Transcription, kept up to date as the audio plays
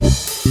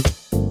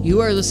You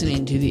are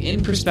listening to the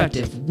In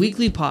Perspective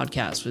weekly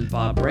podcast with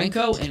Bob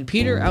Branco and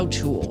Peter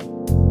O'Toole.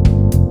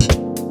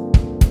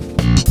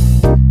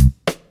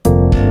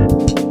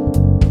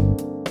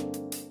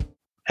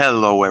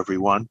 Hello,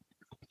 everyone.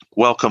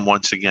 Welcome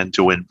once again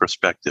to In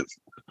Perspective.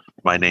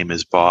 My name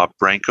is Bob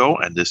Branco,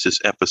 and this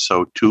is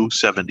episode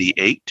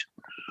 278.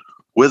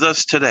 With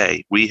us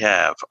today, we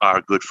have our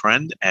good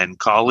friend and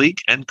colleague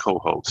and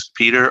co-host,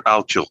 Peter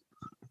O'Toole.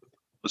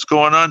 What's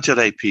going on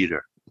today,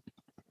 Peter?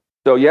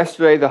 So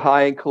yesterday, the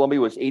high in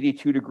Columbia was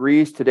 82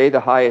 degrees. Today, the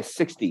high is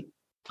 60.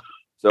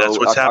 So that's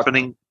what's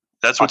happening.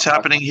 That's what's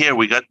happening here.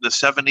 We got in the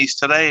 70s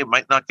today. It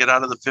might not get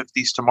out of the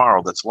 50s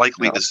tomorrow. That's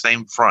likely the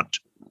same front.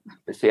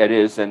 It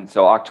is. And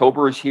so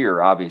October is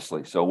here,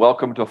 obviously. So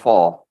welcome to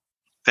fall.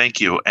 Thank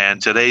you. And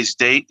today's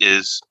date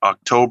is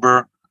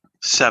October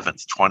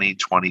 7th,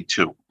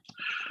 2022.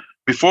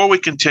 Before we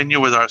continue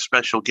with our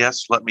special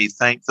guests, let me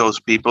thank those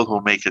people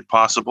who make it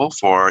possible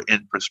for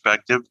In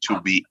Perspective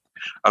to be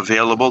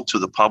available to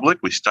the public.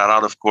 We start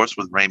out, of course,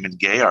 with Raymond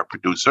Gay, our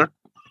producer.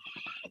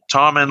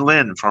 Tom and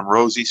Lynn from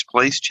Rosie's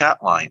Place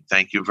chat line.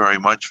 Thank you very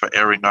much for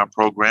airing our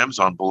programs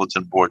on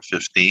Bulletin Board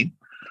 15.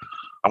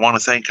 I want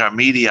to thank our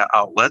media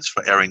outlets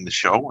for airing the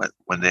show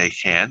when they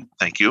can.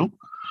 Thank you.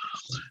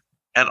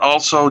 And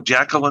also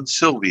Jacqueline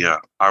Sylvia,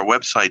 our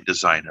website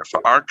designer,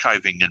 for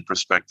archiving In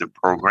Perspective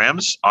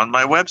programs on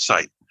my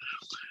website,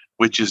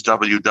 which is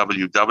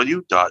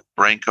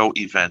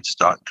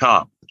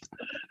www.brancoevents.com.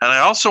 And I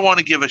also want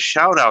to give a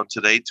shout out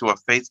today to a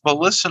faithful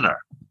listener.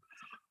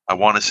 I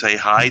want to say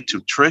hi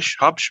to Trish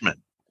Hubschman.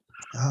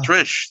 Oh.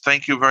 Trish,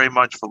 thank you very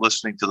much for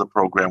listening to the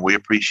program. We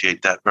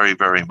appreciate that very,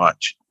 very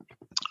much.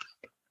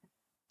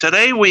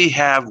 Today we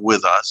have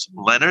with us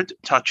Leonard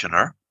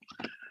Tuchiner.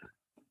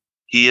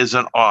 He is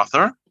an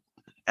author,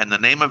 and the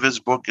name of his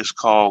book is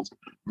called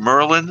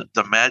Merlin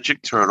the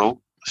Magic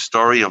Turtle,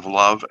 Story of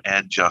Love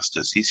and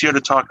Justice. He's here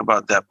to talk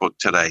about that book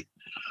today.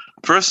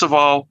 First of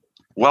all,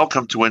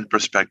 welcome to In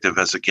Perspective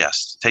as a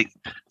guest. Thank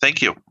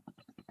you.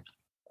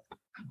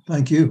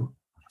 Thank you.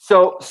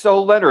 So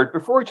Leonard,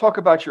 before we talk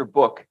about your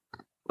book,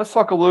 let's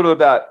talk a little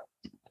about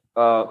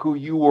who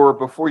you were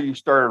before you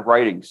started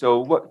writing.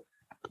 So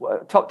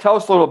tell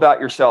us a little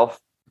about yourself,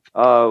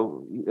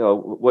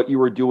 what you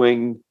were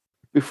doing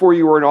before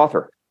you were an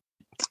author.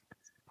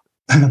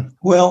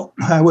 Well,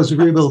 I was a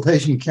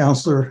rehabilitation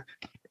counselor.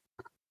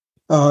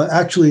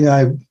 Actually,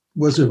 I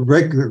was a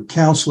regular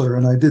counselor,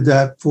 and I did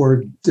that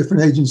for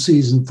different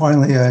agencies. And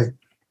finally, I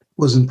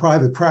was in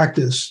private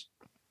practice.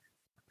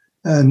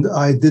 And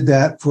I did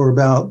that for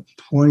about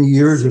 20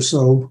 years or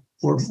so,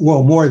 or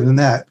well, more than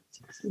that.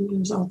 60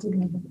 years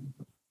altogether.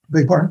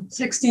 Beg pardon?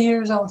 60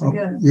 years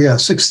altogether. Yeah,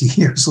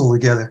 60 years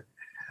altogether.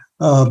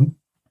 And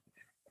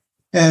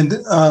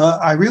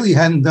I really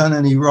hadn't done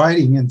any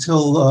writing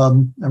until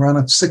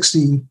around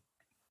 60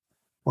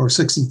 or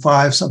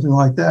 65, something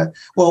like that.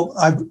 Well,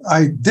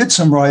 I did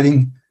some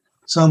writing,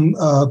 some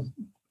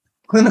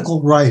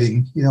clinical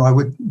writing. You know, I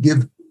would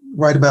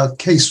write about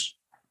case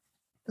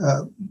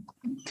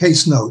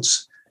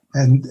notes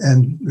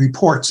and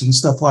reports and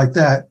stuff like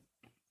that.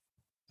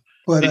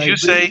 But did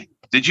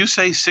you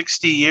say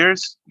 60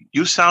 years?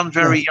 You sound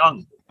very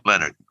young,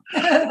 Leonard.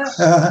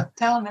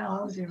 Tell him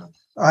how old you are.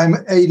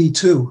 I'm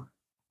 82.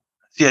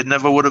 Yeah, I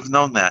never would have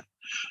known that.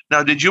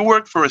 Now, did you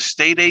work for a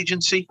state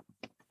agency?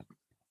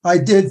 I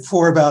did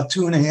for about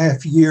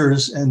 2.5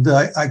 years, and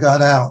I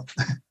got out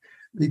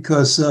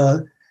because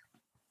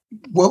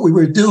what we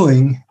were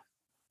doing,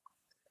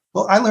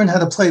 well, I learned how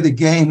to play the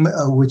game,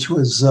 which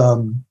was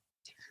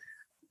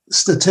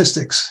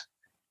statistics,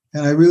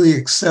 and I really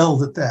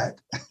excelled at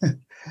that.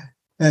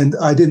 And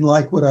I didn't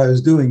like what I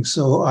was doing,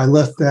 so I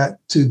left that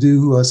to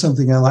do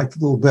something I liked a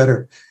little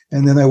better.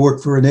 And then I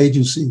worked for an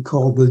agency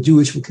called the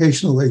Jewish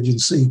Vocational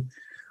Agency,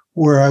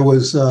 where I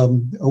was a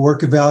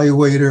work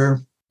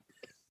evaluator,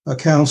 a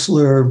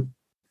counselor,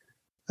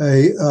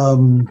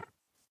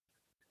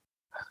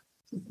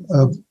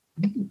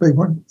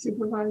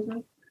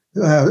 Supervisor.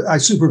 I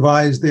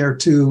supervised there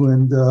too,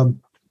 and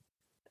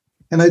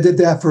I did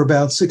that for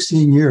about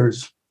 16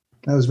 years.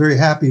 I was very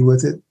happy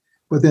with it,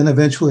 but then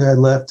eventually I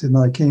left and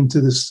I came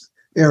to this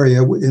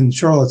area in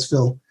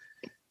Charlottesville.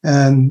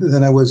 And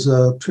then I was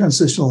a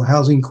transitional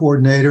housing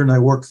coordinator, and I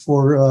worked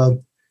for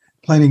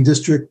Planning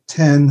District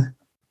 10,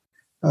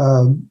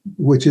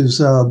 which is,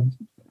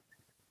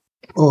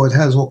 it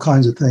has all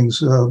kinds of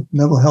things,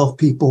 mental health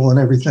people and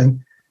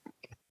everything.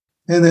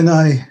 And then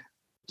I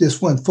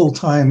just went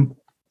full-time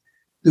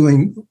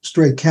doing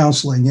straight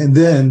counseling. And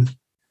then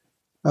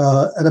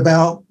at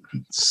about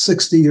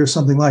 60 or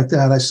something like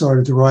that, I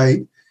started to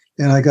write,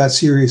 and I got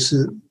serious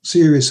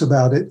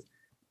about it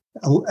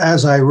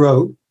as I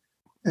wrote.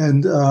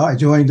 And I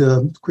joined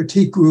a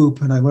critique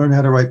group, and I learned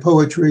how to write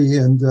poetry,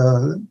 and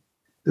the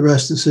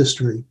rest is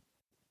history.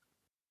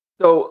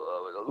 So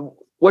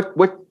what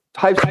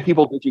types of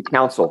people did you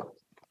counsel,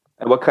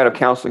 and what kind of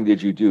counseling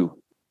did you do?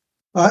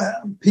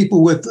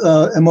 People with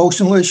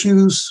emotional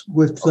issues,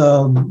 with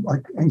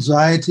like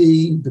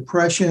anxiety,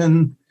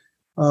 depression,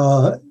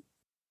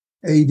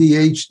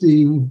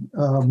 ADHD,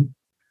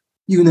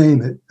 you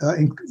name it,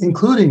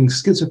 including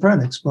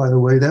schizophrenics, by the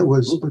way.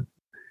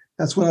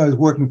 That's when I was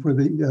working for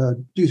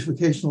the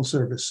Beautificational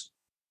Service.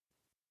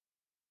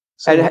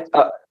 So,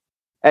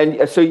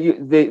 and so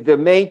the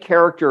main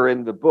character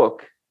in the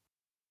book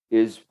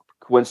is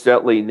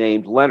coincidentally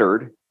named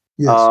Leonard,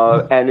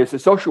 yes. And is a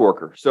social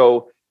worker.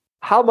 So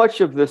how much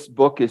of this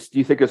book do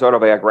you think is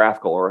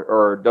autobiographical,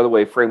 or another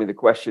way of framing the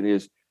question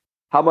is,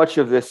 how much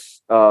of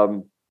this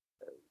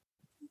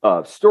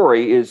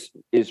story is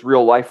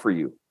real life for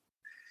you?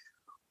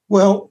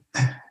 Well,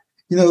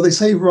 they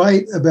say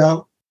write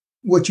about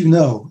what you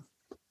know.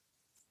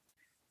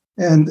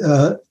 And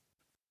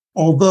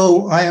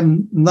although I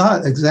am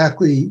not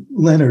exactly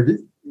Leonard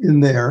in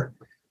there,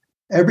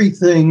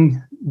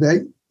 everything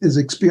that is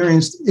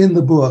experienced in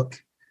the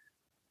book,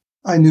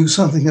 I knew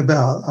something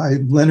about.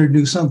 Leonard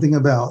knew something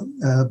about.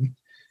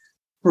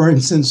 For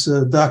instance,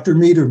 Dr.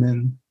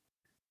 Meterman,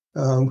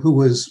 who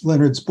was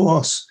Leonard's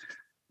boss,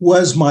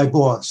 was my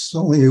boss.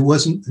 Only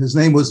his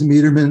name wasn't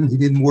Meterman. He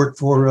didn't work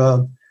for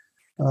a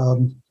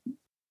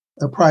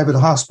private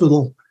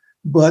hospital,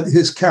 but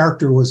his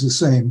character was the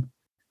same.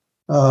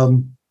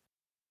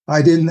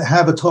 I didn't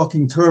have a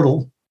talking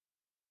turtle,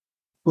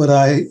 but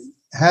I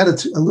had a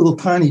little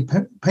tiny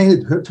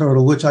painted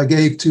turtle, which I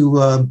gave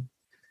to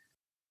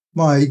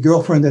my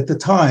girlfriend at the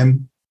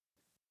time,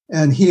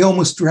 and he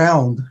almost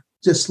drowned,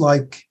 just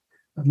like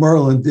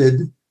Merlin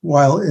did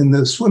while in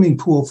the swimming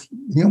pool.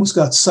 He almost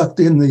got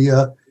sucked in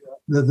the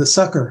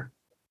sucker.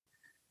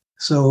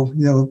 So,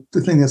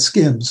 the thing that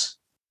skims.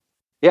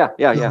 Yeah.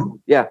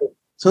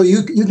 So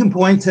you can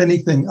point to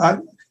anything.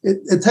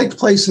 It takes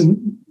place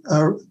in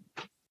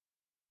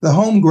the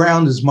home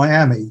ground is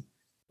Miami,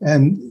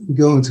 and we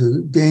go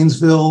into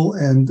Gainesville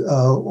and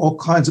all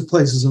kinds of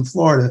places in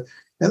Florida,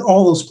 and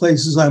all those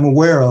places I'm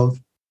aware of.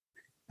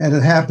 And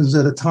it happens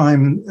at a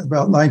time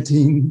about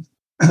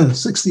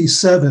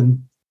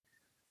 1967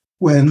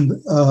 when,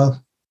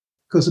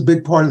 because a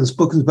big part of this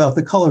book is about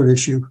the colored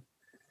issue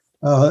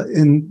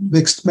in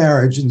mixed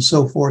marriage and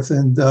so forth.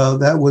 And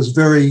that was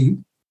very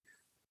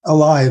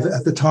alive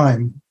at the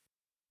time.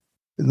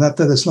 Not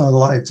that it's not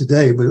alive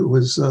today, but it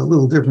was a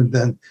little different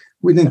then.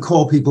 We didn't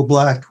call people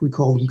black; we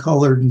called them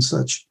colored and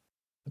such.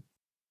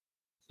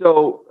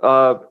 So,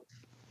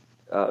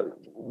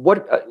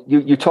 what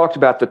you talked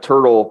about the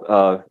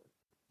turtle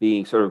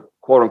being sort of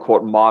quote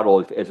unquote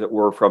modeled, as it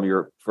were, from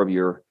your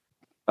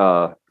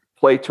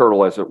play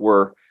turtle, as it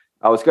were.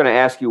 I was going to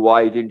ask you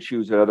why you didn't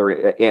choose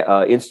another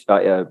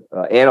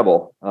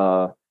animal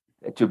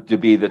to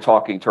be the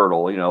talking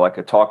turtle, like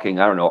a talking,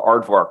 I don't know,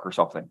 aardvark or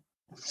something.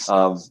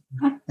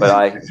 But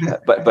I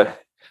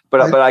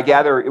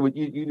gather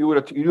you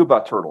knew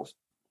about turtles.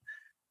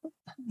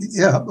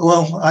 Yeah,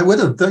 well, I would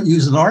have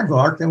used an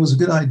aardvark. That was a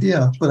good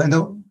idea, but I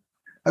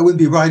wouldn't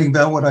be writing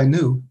about what I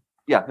knew.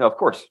 Yeah, no, of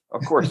course.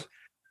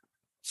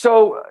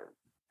 So,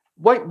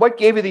 what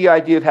gave you the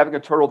idea of having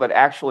a turtle that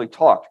actually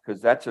talked?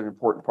 Because that's an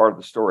important part of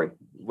the story.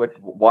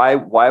 Why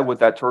would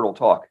that turtle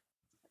talk?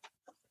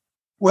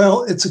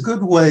 Well, it's a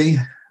good way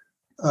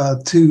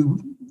to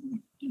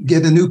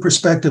get a new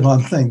perspective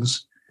on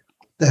things,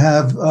 to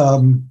have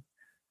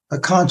a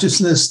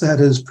consciousness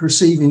that is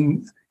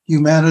perceiving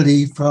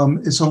humanity from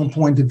its own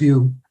point of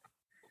view.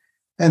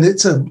 And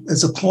it's a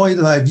ploy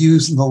that I've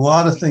used in a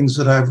lot of things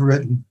that I've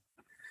written.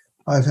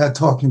 I've had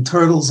talking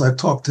turtles, I've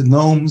talked to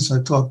gnomes,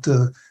 I've talked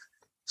to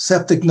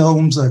septic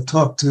gnomes, I've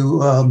talked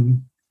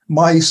to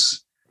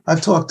mice,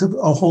 I've talked to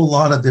a whole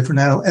lot of different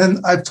animals, and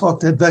I've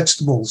talked to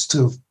vegetables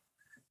too.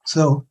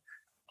 So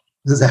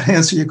does that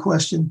answer your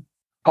question?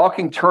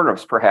 Talking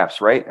turnips, perhaps,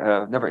 right?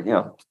 Never,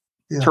 Yeah.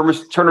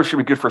 Turnips should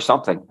be good for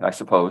something, I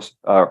suppose.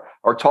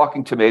 Or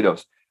talking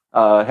tomatoes.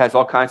 It has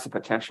all kinds of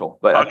potential.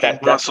 But talking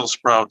Brussels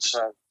sprouts.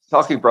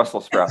 Talking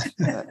Brussels sprouts.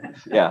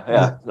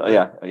 Yeah.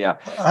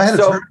 I had a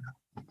turnip.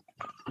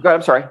 Go ahead,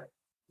 I'm sorry.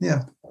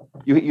 Yeah.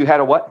 You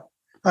had a what?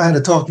 I had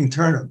a talking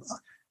turnip.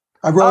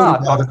 I wrote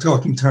about a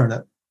talking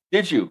turnip.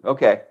 Did you?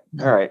 Okay.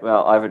 All right.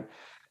 Well, Ivan.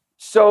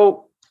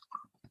 So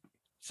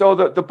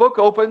the book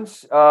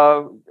opens.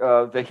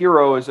 The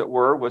hero, as it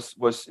were,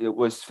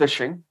 was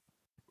fishing,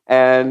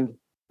 and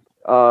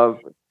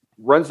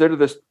runs into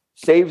this,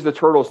 saves the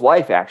turtle's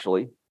life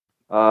actually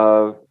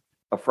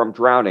from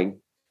drowning.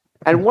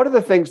 And one of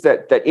the things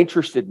that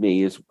interested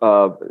me is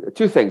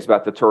two things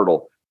about the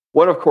turtle.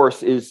 One, of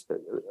course, is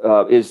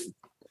sort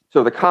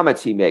of the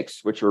comments he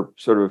makes, which are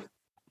sort of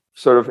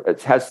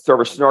it has sort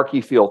of a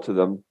snarky feel to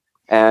them,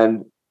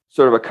 and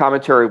sort of a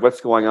commentary of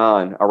what's going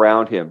on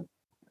around him.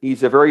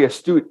 He's a very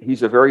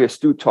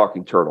astute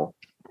talking turtle.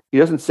 He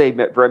doesn't say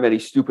very many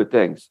stupid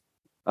things.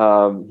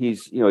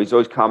 He's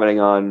always commenting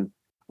on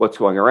what's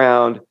going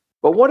around.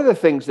 But one of the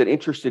things that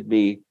interested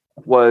me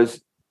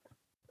was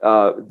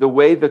the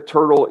way the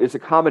turtle is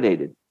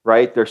accommodated.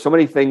 Right? There's so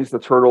many things the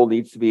turtle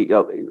needs to be.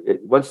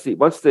 Once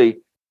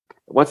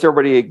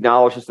everybody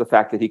acknowledges the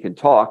fact that he can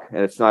talk,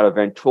 and it's not a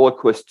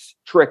ventriloquist's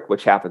trick,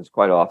 which happens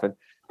quite often,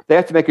 they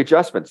have to make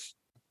adjustments.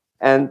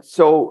 And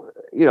so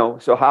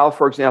how,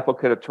 for example,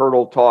 can a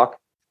turtle talk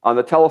on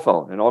the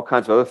telephone and all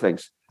kinds of other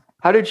things?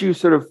 how did you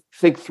sort of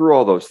think through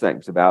all those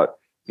things about,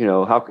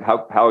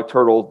 how a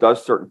turtle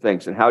does certain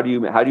things, and how do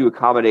you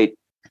accommodate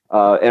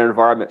an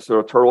environment so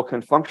a turtle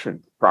can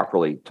function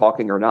properly,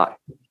 talking or not?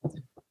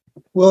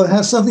 Well, it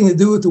has something to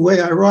do with the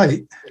way I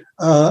write.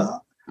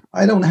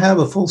 I don't have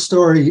a full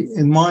story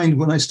in mind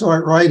when I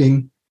start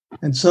writing.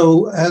 And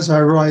so as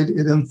I write,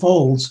 it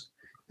unfolds.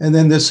 And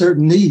then there's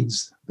certain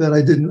needs that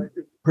I didn't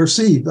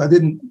perceive, I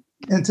didn't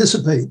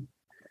anticipate.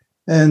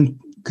 And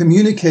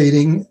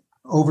communicating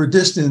over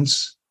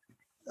distance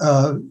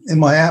in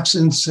my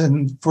absence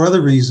and for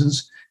other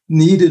reasons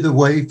needed a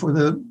way for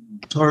the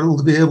turtle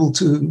to be able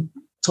to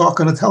talk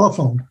on a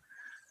telephone.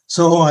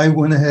 So I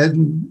went ahead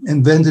and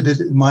invented it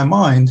in my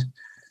mind.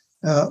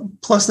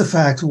 Plus the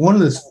fact,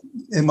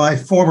 in my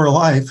former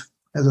life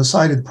as a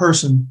sighted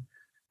person,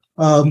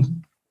 I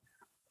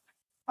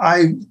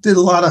did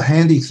a lot of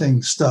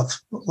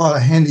stuff, a lot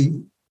of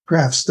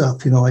handicraft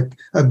stuff, like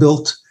I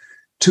built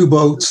 2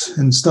 boats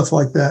and stuff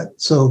like that.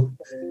 So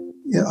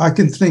I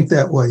can think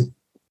that way.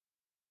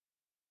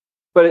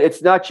 But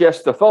it's not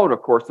just the phone,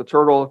 of course. The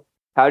turtle,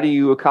 how do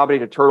you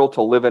accommodate a turtle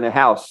to live in a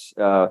house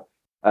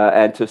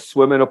and to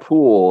swim in a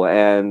pool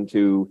and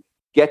to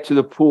get to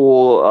the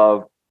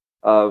pool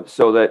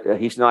so that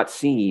he's not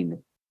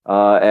seen?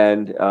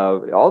 And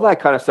all that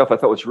kind of stuff I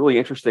thought was really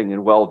interesting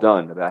and well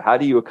done about how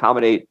do you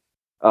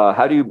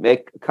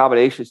make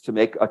accommodations to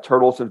make a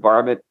turtle's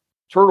environment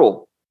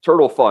turtle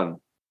fun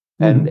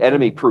and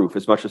enemy proof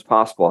as much as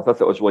possible. I thought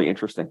that was really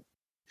interesting.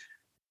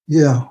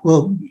 Yeah.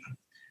 Well,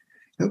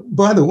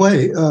 by the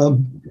way,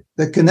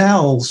 the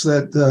canals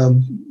that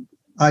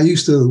I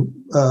used to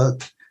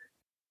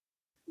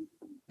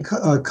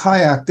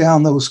kayak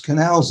down those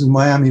canals in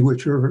Miami,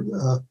 which are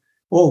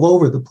all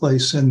over the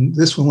place. And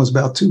this one was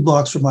about 2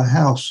 blocks from my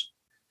house.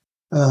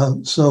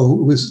 So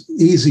it was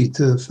easy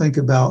to think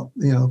about,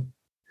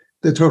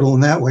 the turtle in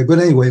that way. But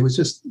anyway, it was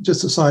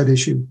just a side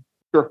issue.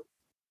 Sure.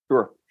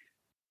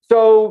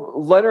 So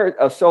Leonard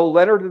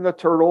and the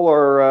turtle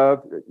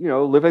are,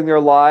 living their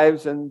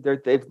lives, and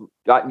they've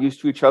gotten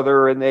used to each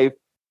other, and they've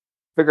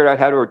figured out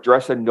how to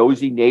address a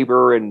nosy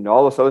neighbor and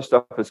all this other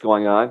stuff that's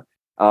going on.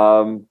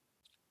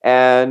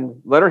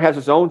 And Leonard has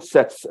his own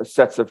sets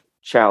of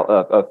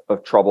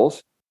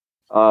troubles,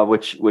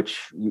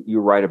 which you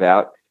write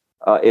about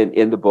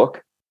in the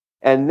book,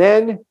 and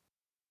then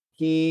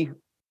he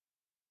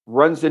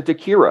runs into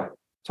Kira.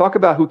 Talk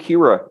about who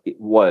Kira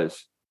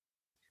was.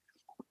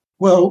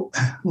 Well,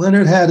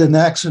 Leonard had an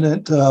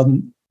accident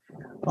on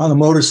a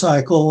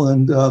motorcycle,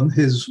 and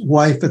his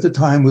wife at the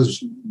time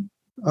was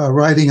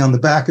riding on the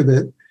back of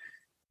it.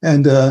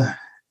 And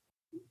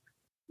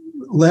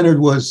Leonard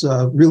was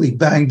really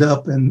banged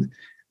up, and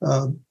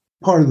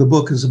part of the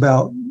book is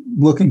about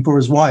looking for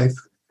his wife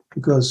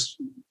because,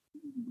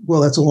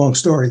 well, that's a long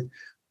story.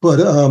 But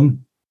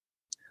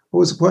what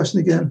was the question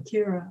again?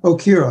 Kira. Oh,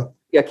 Kira.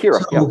 Yeah,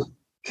 Kira. So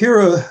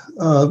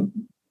Kira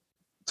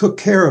took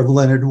care of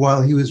Leonard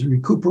while he was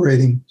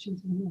recuperating.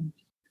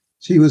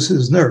 She was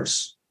his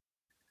nurse.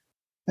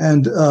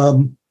 And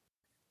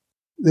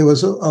there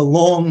was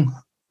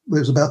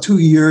about 2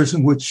 years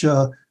in which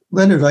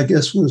Leonard, I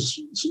guess, was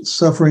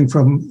suffering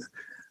from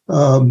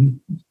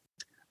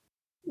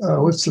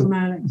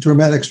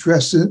traumatic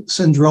stress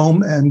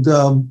syndrome,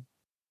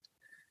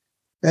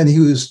 and he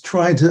was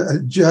trying to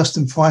adjust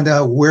and find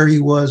out where he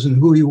was and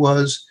who he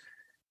was.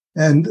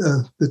 And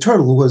the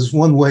turtle was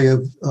one way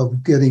of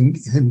getting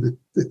him to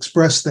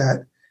express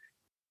that.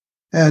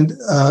 And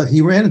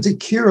he ran into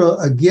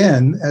Kira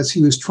again as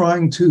he was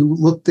trying to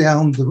look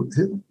down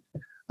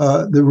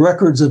the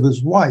records of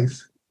his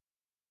wife,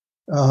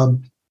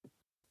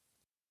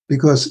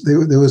 because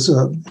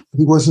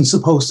he wasn't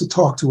supposed to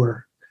talk to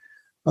her,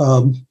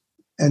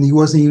 and he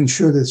wasn't even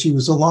sure that she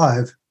was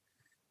alive.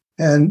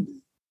 And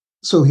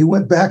so he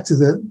went back to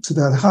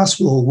that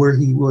hospital where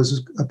he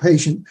was a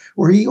patient,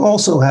 where he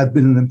also had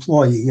been an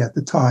employee at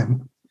the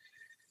time.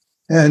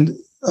 And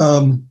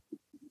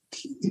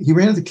he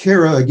ran into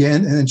Kira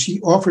again, and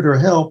she offered her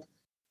help.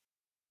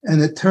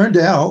 And it turned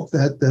out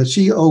that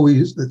she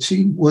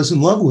was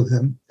in love with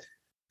him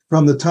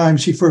from the time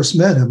she first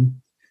met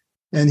him.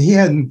 And he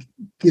hadn't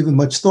given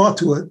much thought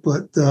to it,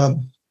 but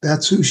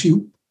that's who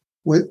she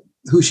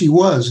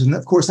was. And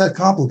of course, that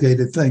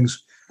complicated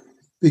things,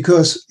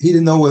 because he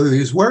didn't know whether he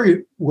was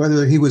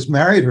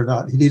married or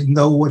not. He didn't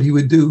know what he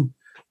would do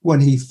when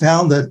he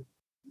found that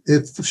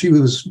if she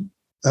was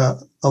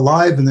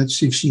alive and that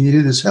she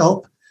needed his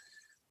help.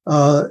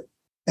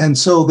 And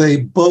so they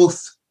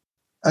both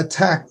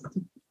attacked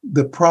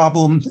the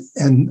problem,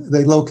 and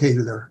they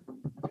located her.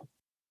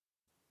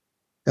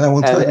 And I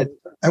won't tell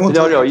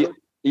you.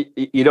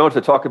 You don't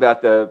have to talk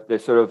about the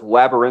sort of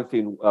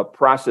labyrinthine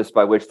process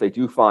by which they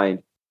do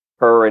find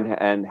her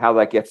and how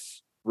that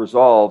gets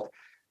resolved.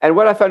 And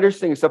what I found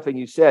interesting is something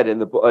you said in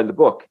the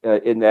book,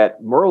 in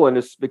that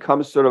Merlin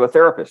becomes sort of a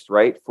therapist,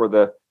 right,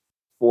 for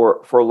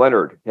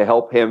Leonard, to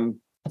help him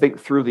think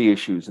through the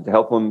issues and to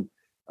help him,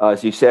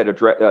 as you said,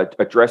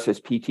 address his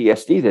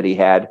PTSD that he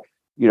had,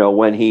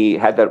 when he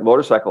had that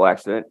motorcycle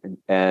accident,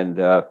 and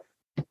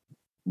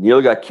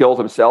nearly got killed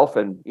himself,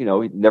 and he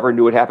never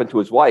knew what happened to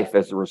his wife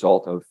as a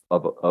result of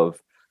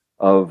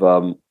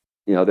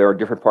there are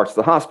different parts of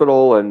the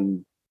hospital,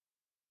 and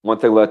one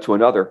thing led to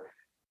another.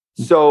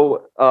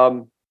 So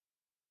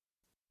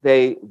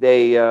they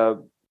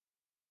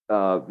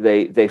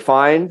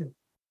find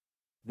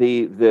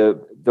the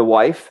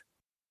wife,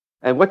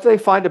 and what do they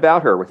find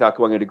about her? Without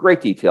going into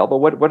great detail, but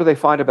what do they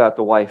find about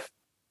the wife,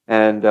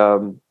 and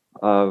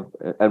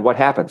what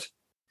happens?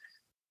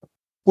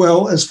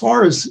 Well, as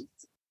far as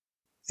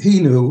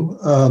he knew,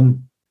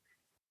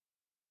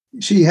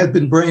 she had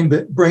been brain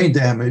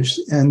damaged,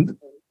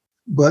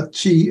 but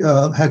she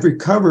had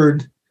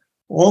recovered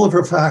all of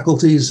her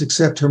faculties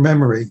except her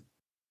memory.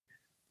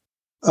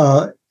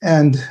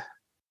 And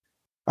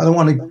I don't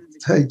want to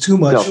say too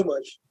much,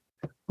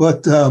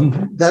 but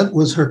that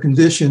was her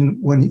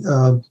condition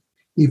when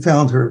he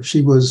found her.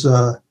 She was,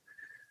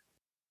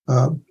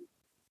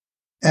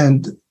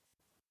 and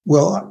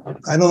well,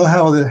 I don't know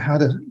how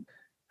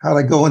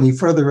to go any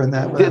further in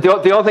that.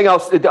 The only thing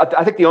else,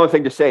 I think the only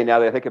thing to say now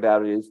that I think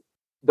about it is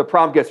the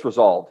problem gets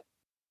resolved.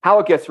 How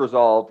it gets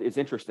resolved is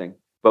interesting,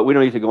 but we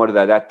don't need to go into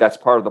that. That's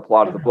part of the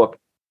plot of the book.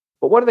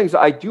 But one of the things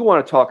I do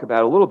want to talk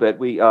about a little bit,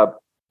 we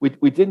talked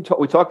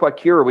about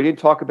Kira. We didn't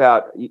talk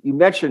about, you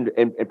mentioned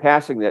in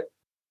passing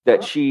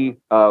that she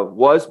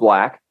was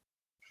Black,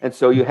 and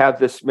so you have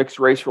this mixed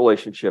race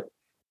relationship,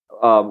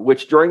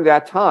 which during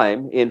that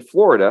time in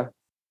Florida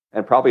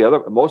and probably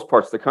most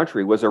parts of the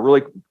country was a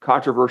really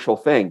controversial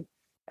thing,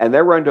 and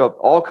they were into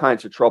all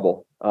kinds of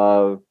trouble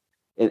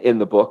in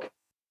the book.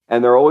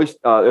 And there's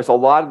a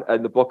lot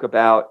in the book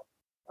about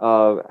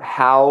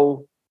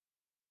how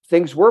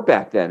things were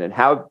back then and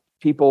how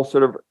people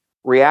sort of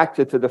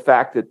reacted to the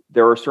fact that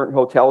there are certain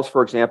hotels,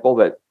 for example,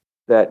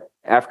 that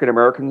African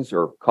Americans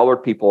or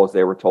colored people, as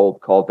they were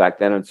called back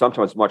then, and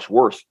sometimes much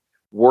worse,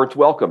 weren't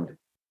welcomed.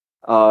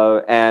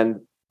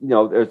 And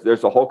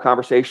there's a whole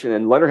conversation,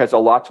 and Leonard has a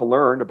lot to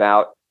learn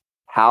about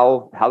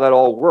how that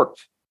all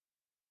worked.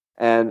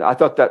 And I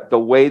thought that the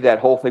way that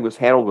whole thing was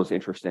handled was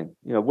interesting.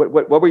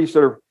 What were your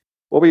sort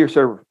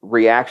of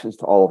reactions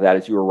to all of that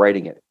as you were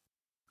writing it?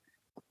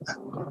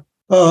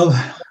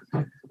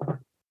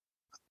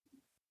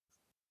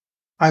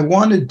 I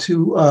wanted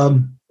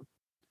to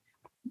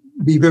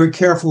be very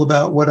careful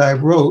about what I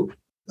wrote,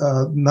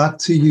 not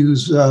to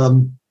use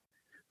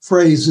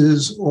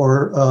phrases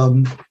or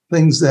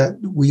things that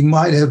we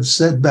might have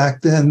said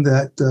back then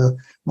that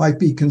might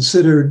be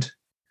considered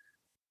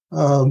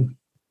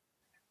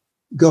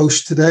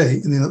gauche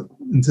today,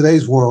 in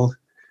today's world.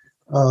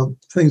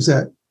 Things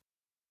that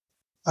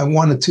I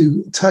wanted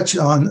to touch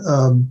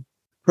on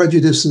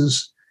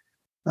prejudices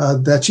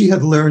that she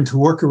had learned to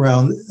work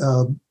around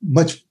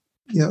much,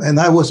 and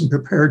I wasn't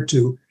prepared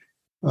to,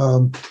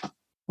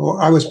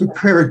 or I was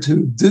prepared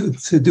to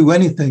do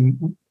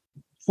anything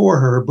for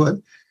her, but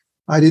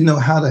I didn't know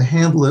how to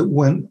handle it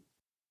when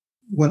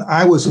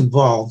I was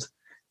involved,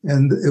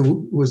 and it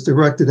was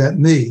directed at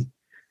me.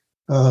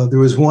 There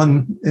was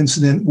one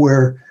incident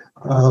where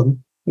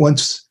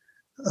once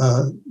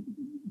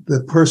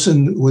the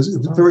person was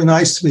very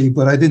nice to me,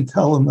 but I didn't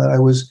tell him that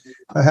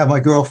I had my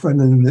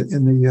girlfriend in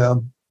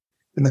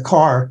the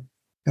car,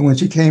 and when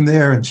she came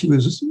there and she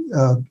was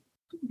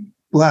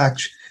Black,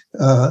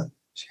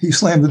 he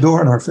slammed the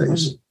door in our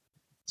face.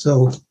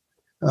 So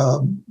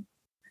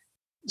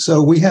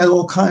we had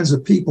all kinds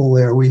of people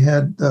there. We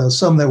had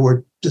some that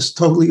were just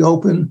totally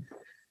open,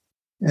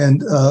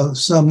 and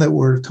some that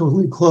were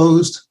totally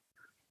closed.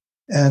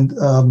 And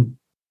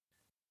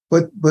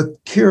but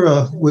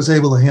Kira was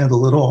able to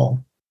handle it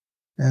all,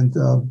 and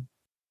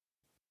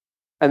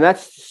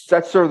that's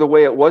sort of the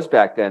way it was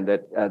back then.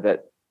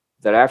 That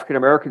African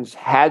Americans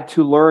had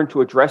to learn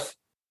to address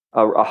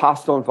a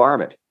hostile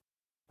environment,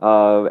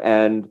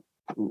 and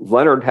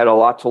Leonard had a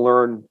lot to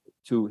learn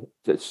to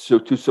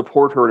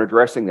support her in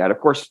addressing that. Of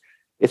course,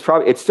 it's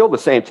still the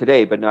same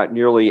today, but not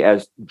nearly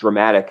as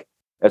dramatic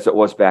as it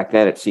was back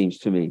then, it seems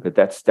to me. But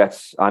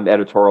that's I'm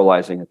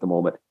editorializing at the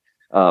moment.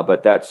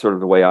 But that's sort of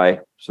the way I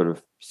sort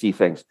of see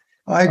things.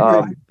 I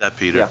agree. That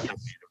Peter. Yeah.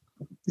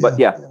 But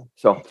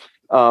so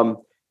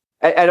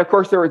and of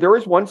course there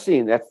is one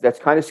scene that's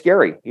kind of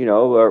scary,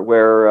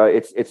 where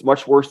it's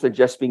much worse than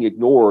just being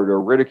ignored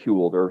or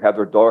ridiculed or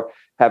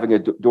having a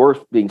door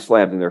being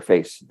slammed in their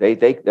face. They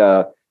get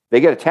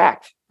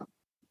attacked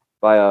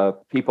by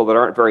people that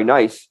aren't very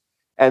nice,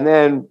 and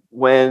then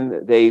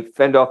when they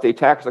fend off the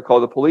attackers, they call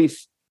the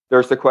police.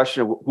 There's the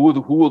question of who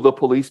will the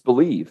police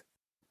believe,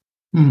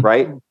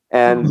 right?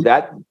 And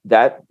that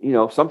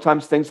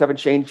sometimes things haven't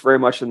changed very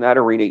much in that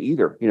arena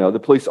either. The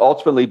police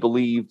ultimately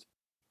believed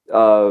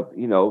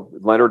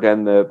Leonard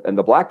and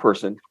the Black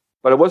person,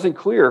 but it wasn't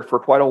clear for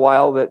quite a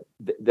while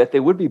that they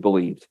would be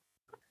believed,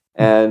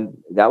 and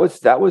that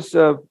was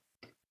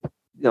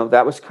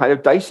kind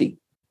of dicey.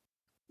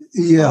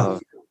 Yeah.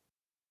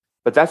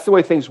 But that's the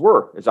way things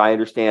were, as I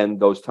understand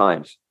those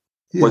times,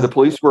 where the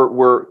police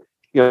were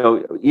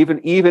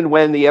even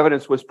when the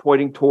evidence was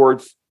pointing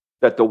towards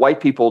that the white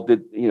people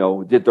did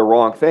the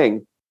wrong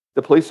thing,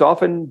 the police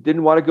often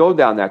didn't want to go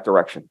down that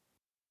direction.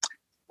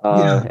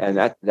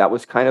 And that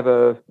was kind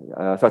of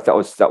I thought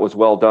that was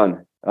well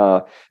done.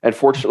 And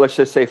fortunately, let's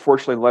just say,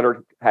 fortunately,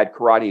 Leonard had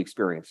karate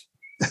experience.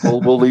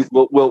 We'll leave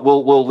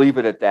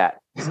it at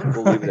that.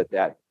 We'll leave it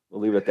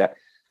at that.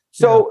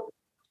 So,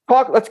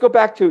 let's go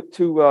back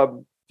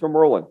to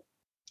Merlin,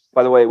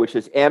 by the way, which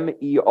is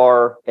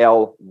Merlyn,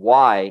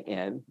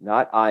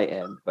 not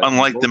I-N. But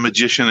unlike the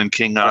magician and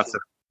King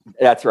Arthur.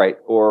 That's right,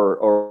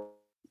 or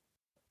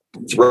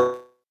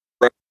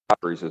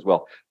as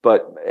well.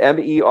 But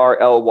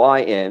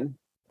Merlyn,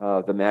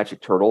 the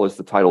Magic Turtle, is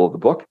the title of the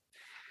book.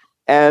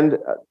 And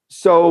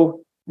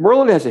so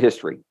Merlin has a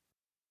history.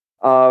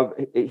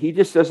 He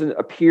just doesn't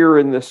appear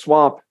in the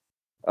swamp.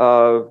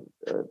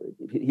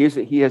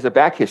 He has a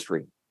back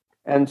history.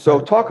 And so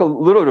talk a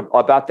little bit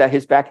about that,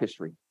 his back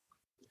history.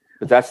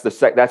 But that's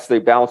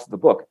the balance of the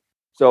book.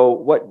 So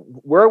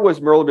where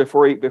was Merlin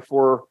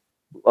before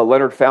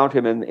Leonard found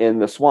him in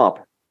the swamp?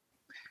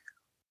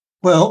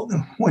 Well,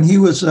 when he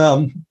was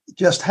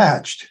just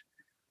hatched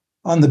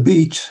on the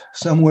beach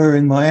somewhere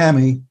in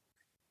Miami,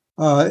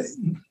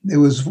 it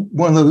was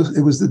one of those.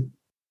 It was the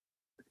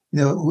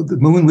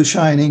moon was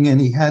shining,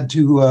 and he had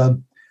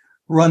to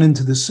run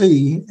into the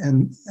sea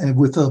and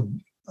with a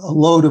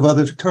load of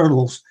other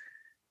turtles.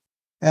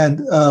 And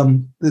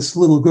this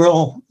little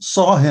girl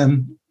saw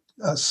him,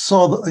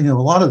 saw a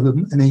lot of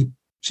them, and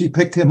she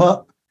picked him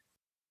up,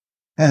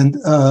 and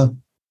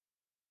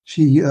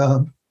she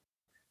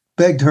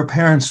begged her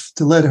parents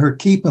to let her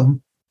keep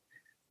him.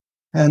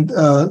 And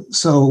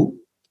so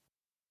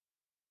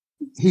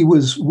he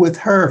was with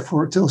her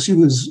till she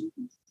was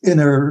in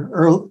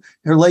her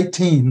late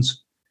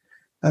teens,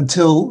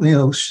 until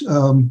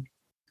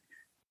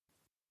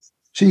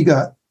she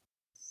got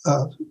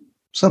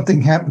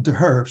something happened to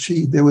her.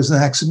 There was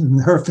an accident in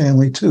her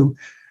family too,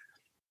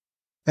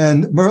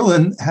 and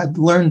Merlin had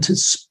learned to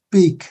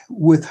speak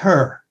with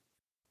her.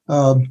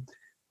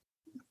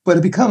 But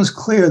it becomes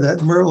clear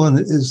that Merlin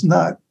is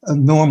not a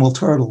normal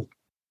turtle.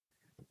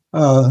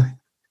 And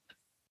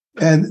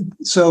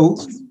so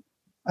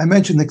I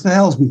mentioned the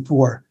canals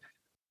before.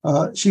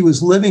 She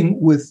was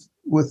living with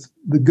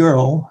the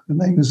girl. Her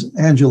name is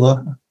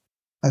Angela,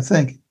 I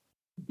think.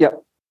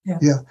 Yep.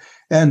 Yeah.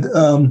 And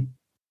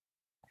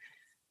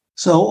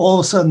so all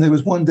of a sudden there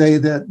was one day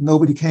that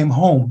nobody came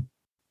home.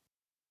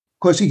 Of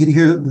course, he could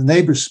hear the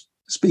neighbors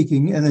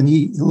speaking, and then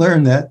he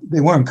learned that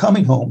they weren't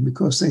coming home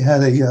because they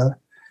had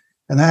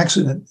an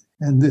accident,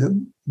 and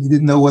he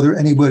didn't know whether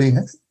anybody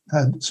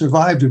had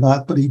survived or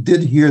not, but he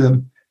did hear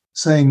them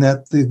saying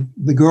that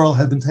the girl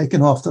had been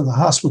taken off to the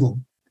hospital.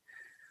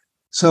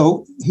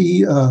 So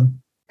he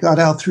got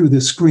out through the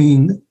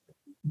screen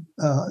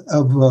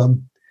of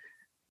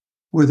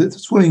where the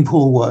swimming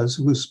pool was.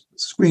 It was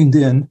screened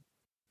in,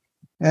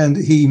 and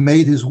he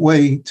made his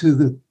way to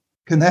the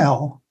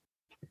canal,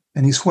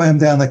 and he swam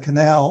down the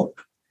canal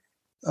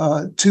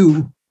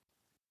to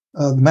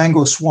the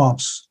mango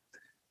swamps.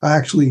 I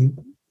actually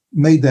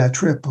made that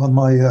trip on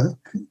my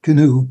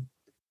canoe,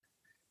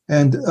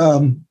 and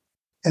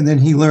then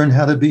he learned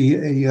how to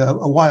be a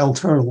wild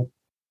turtle,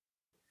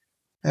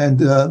 and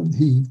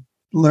he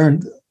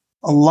learned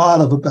a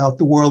lot about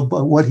the world,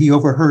 but what he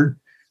overheard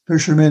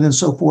fishermen and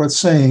so forth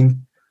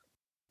saying,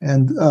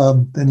 and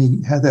then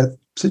he had that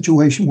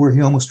situation where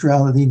he almost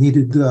drowned, and he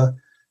needed, and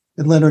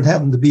Leonard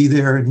happened to be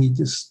there, and he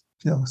just,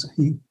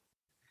 and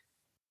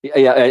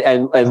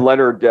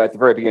Leonard at the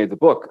very beginning of the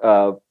book.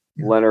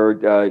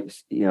 Leonard,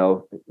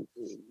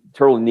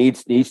 turtle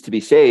needs to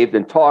be saved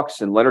and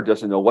talks, and Leonard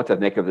doesn't know what to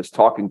make of this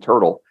talking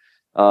turtle,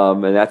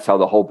 and that's how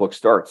the whole book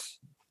starts.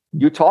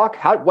 You talk?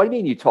 What do you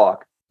mean you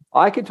talk?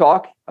 I can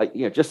talk.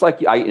 Just like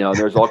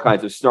there's all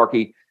kinds of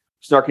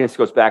snarkiness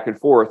goes back and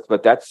forth,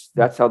 but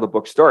that's how the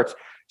book starts.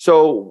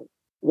 So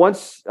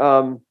once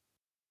the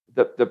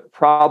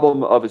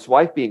problem of his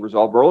wife being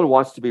resolved, Merlin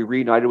wants to be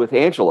reunited with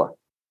Angela.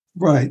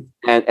 Right.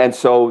 And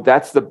so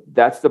that's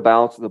the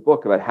balance of the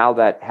book about how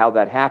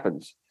that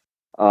happens.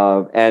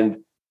 And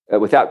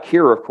without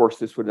Kira, of course,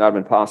 this would not have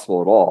been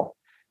possible at all.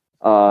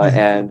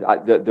 And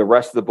the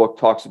rest of the book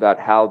talks about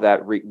how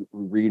that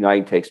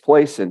reuniting takes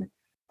place and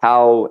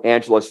how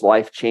Angela's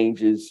life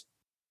changes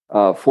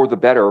for the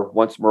better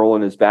once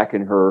Merlin is back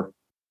in her,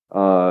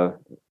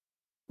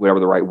 whatever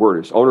the right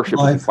word is. Ownership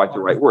isn't quite the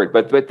right word,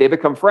 but they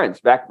become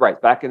friends back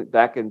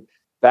in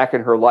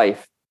her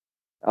life.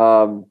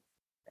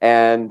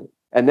 And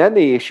then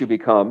the issue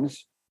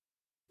becomes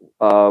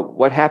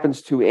what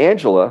happens to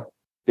Angela,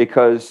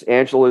 because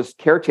Angela's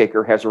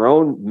caretaker has her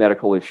own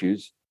medical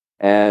issues,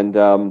 and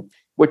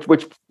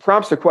which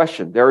prompts a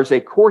question. There is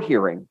a court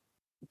hearing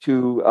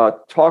to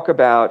talk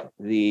about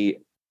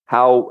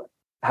how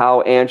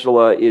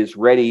Angela is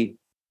ready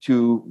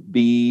to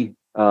be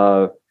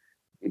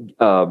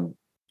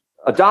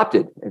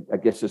adopted, I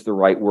guess is the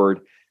right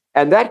word.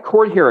 And that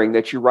court hearing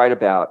that you write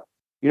about,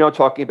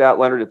 talking about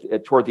Leonard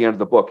toward the end of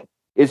the book,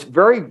 is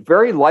very,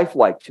 very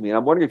lifelike to me. And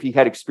I'm wondering if you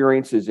had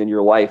experiences in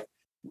your life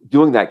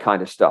doing that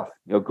kind of stuff,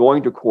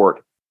 going to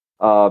court,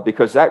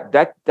 because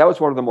that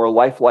was one of the more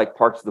lifelike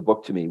parts of the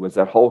book to me, was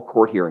that whole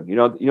court hearing. You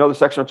know the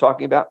section I'm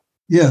talking about?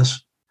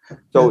 Yes.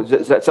 So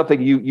is that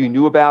something you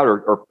knew about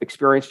or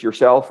experienced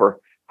yourself, or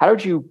how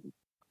you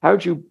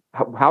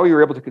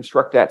were able to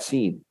construct that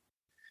scene?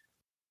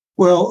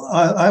 Well,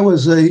 I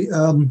was a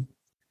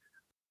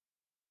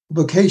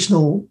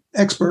vocational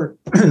expert.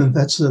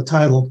 That's the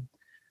title.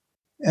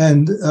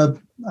 And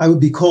I would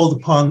be called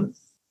upon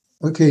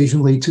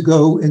occasionally to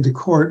go into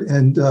court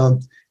and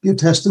give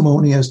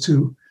testimony as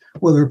to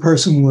whether a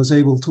person was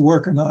able to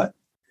work or not.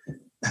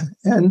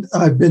 And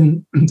I've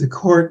been to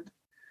court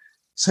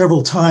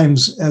several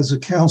times as a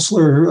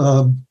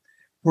counselor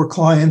for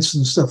clients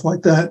and stuff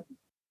like that.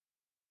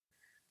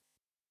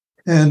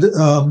 And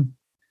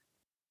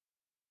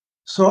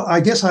so I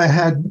guess I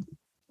had,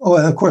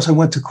 and of course I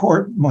went to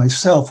court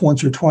myself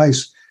once or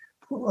twice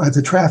at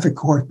the traffic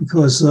court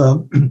because I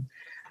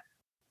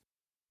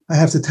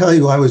have to tell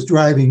you, I was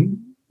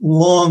driving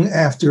long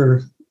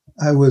after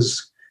I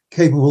was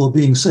capable of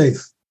being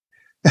safe.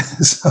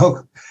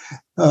 So,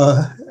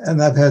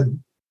 and I've had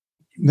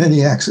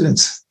many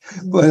accidents,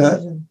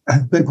 but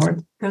big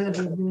pardon. Because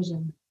of your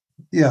vision.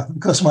 Yeah,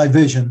 because of my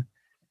vision.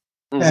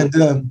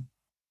 Mm-hmm.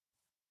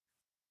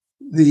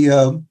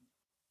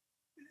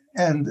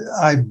 And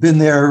I've been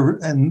there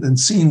and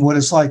seen what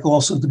it's like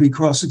also to be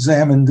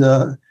cross-examined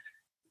on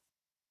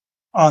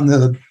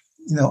the,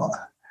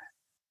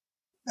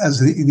 as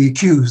the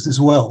accused as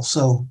well.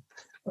 So,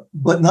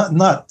 but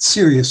not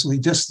seriously,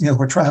 just,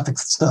 for traffic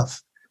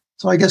stuff.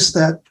 So I guess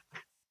that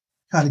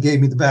kind of gave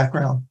me the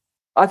background.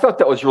 I thought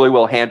that was really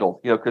well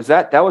handled, because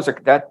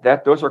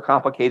those are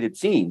complicated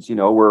scenes,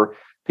 where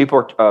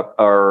people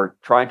are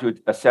trying to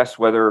assess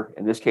whether,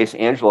 in this case,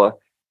 Angela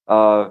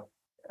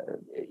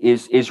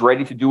is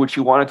ready to do what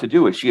she wanted to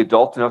do. Is she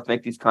adult enough to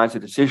make these kinds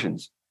of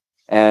decisions?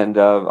 And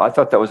I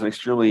thought that was an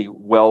extremely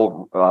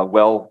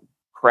well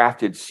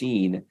crafted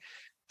scene.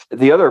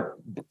 The other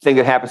thing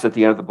that happens at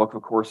the end of the book,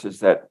 of course, is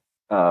that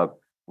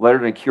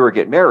Leonard and Kira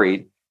get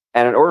married,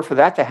 and in order for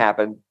that to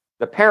happen,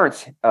 the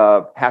parents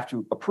have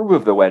to approve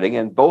of the wedding,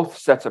 and both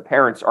sets of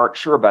parents aren't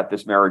sure about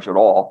this marriage at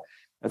all.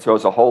 And so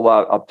there's a whole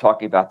lot of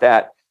talking about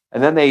that.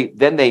 And then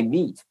they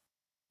meet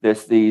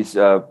these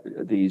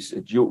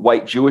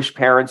white Jewish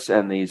parents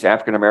and these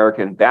African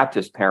American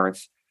Baptist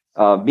parents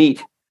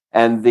meet,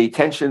 and the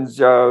tensions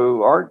they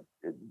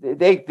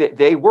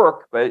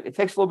work, but it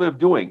takes a little bit of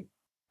doing.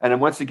 And then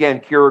once again,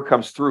 Kira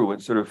comes through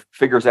and sort of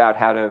figures out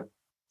how to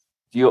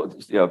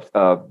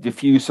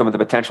diffuse some of the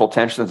potential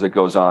tensions that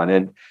goes on.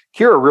 And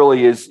Kira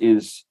really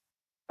is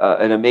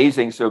an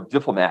amazing sort of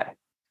diplomat.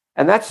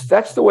 And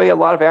that's the way a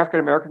lot of African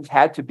Americans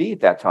had to be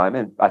at that time,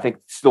 and I think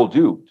still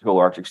do to a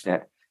large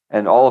extent.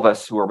 And all of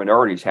us who are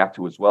minorities have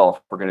to as well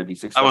if we're going to be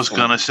successful. I was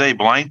going to say,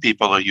 blind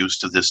people are used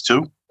to this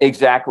too.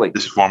 Exactly.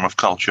 This form of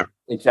culture.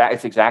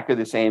 It's exactly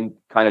the same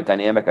kind of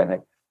dynamic, I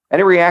think.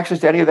 Any reactions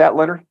to any of that,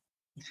 Leonard?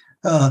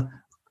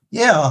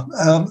 Yeah.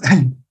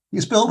 You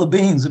spilled the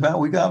beans about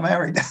we got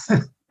married.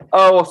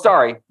 Oh, well,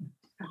 sorry.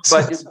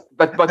 But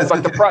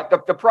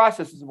the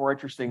process is more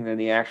interesting than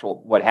the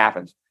actual what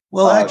happens.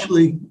 Well,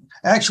 actually,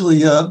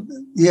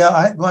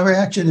 my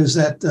reaction is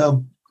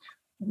that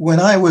when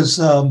I was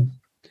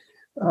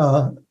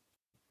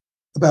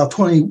about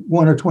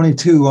 21 or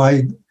 22,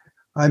 I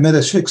met a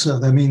shiksa,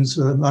 that means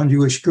a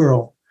non-Jewish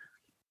girl,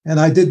 and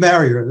I did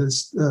marry her.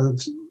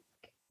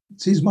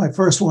 She's my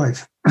first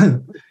wife.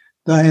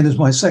 Diane is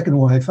my second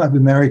wife. I've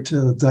been married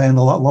to Diane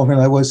a lot longer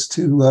than I was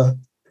to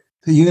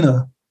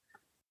Una.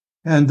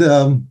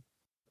 And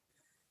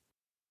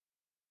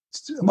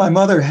my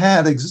mother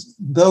had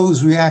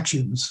those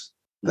reactions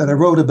that I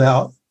wrote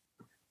about.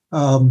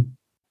 And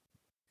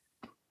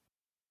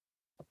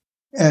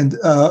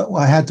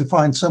I had to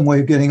find some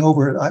way of getting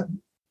over it,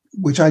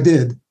 which I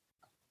did.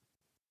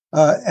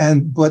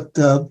 But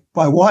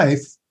my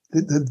wife,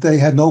 they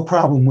had no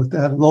problem with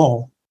that at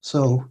all.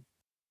 So,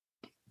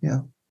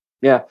 yeah.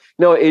 Yeah,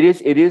 no, it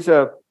is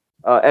and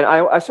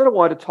I sort of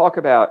wanted to talk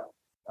about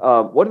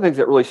one of the things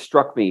that really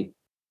struck me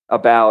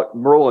about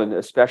Merlin,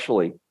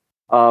 especially,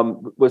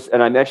 was,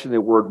 and I mentioned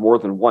the word more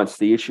than once,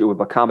 the issue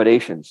of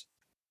accommodations.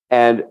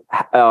 And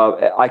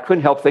I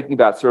couldn't help thinking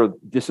about sort of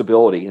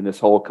disability in this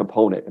whole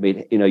component. I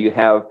mean, you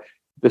have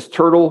this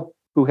turtle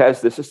who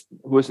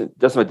doesn't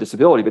have a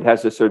disability, but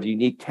has this sort of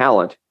unique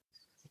talent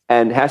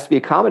and has to be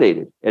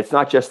accommodated. It's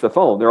not just the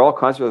phone. There are all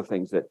kinds of other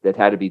things that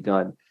had to be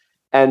done.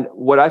 And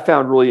what I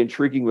found really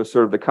intriguing was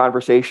sort of the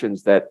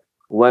conversations that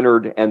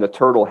Leonard and the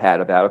turtle had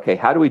about, okay,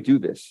 how do we do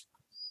this?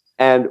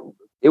 And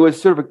it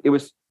was sort of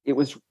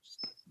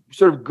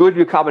good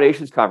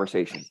accommodations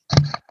conversation.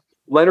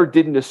 Leonard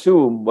didn't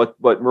assume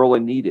what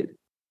Merlin needed.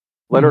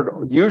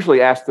 Leonard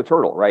usually asked the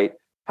turtle, right?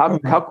 How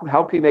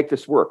can we make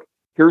this work?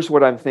 Here's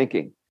what I'm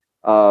thinking.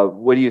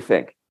 What do you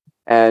think?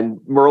 And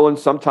Merlin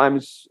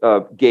sometimes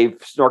gave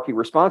snarky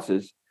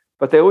responses,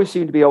 but they always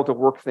seemed to be able to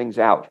work things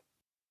out.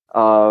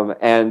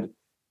 And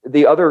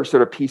the other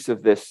sort of piece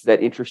of this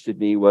that interested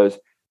me was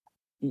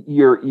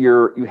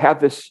you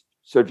have this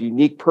sort of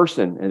unique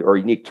person or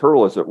unique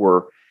turtle, as it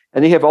were,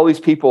 and you have all these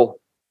people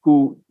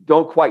who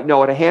don't quite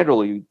know how to handle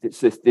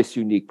this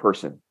unique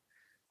person.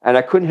 And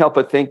I couldn't help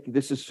but think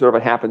this is sort of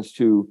what happens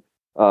to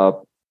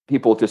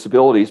people with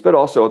disabilities, but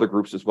also other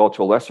groups as well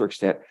to a lesser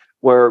extent,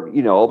 where,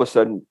 all of a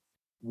sudden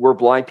we're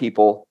blind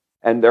people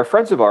and they're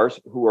friends of ours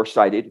who are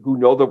sighted, who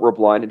know that we're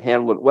blind and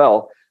handle it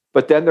well.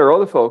 But then there are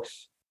other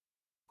folks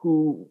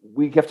who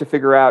we have to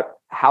figure out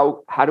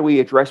how do we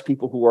address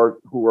people who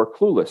are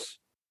clueless,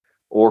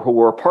 or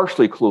who are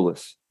partially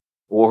clueless,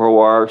 or who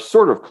are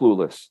sort of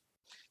clueless.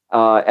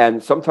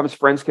 And sometimes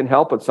friends can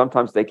help, and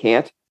sometimes they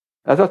can't.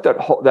 I thought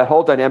that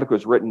whole dynamic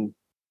was written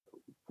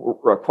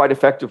quite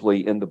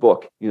effectively in the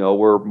book.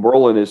 Where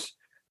Merlin is,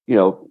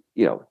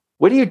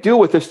 what do you do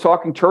with this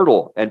talking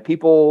turtle? And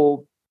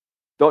people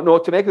don't know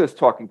what to make of this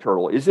talking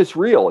turtle. Is this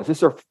real? Is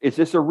this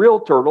a real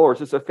turtle, or is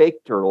this a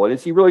fake turtle? And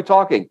is he really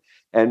talking?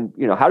 And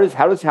how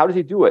does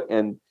he do it?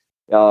 And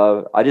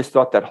I just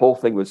thought that whole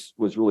thing was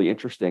really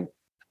interesting.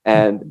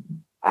 And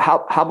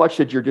how much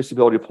did your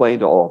disability play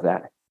into all of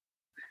that,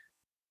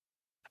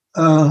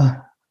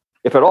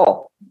 if at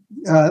all?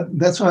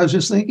 That's what I was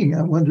just thinking.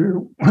 I wonder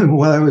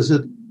whether I was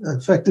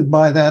affected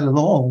by that at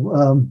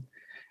all.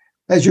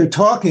 As you're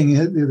talking,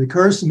 it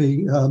occurs to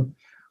me,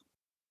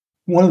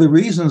 one of the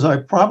reasons I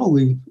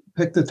probably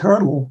picked the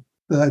turtle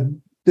that I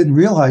didn't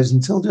realize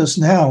until just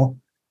now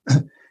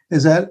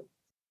is that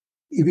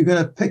if you're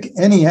going to pick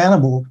any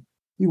animal,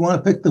 you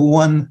want to pick the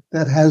one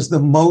that has the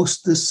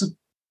most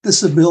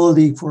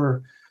disability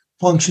for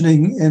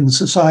functioning in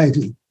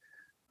society.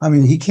 I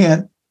mean, he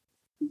can't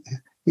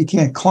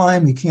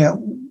climb, he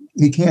can't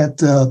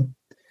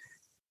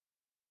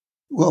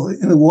well,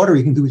 in the water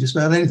he can do just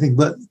about anything,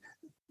 but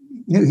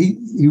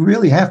you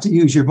really have to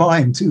use your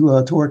mind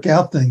to work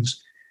out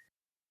things.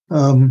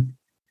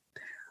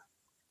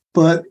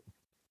 But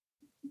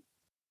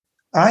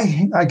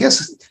I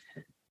guess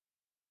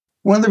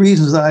one of the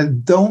reasons I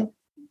don't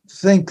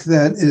think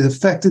that it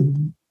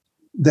affected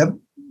that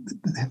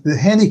the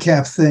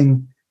handicap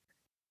thing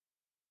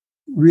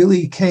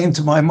really came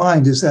to my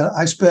mind is that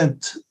I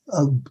spent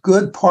a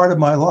good part of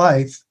my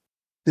life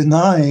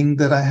denying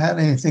that I had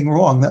anything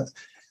wrong. That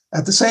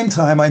at the same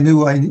time, I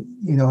knew I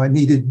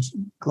needed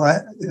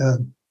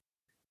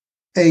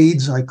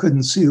aids. I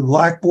couldn't see the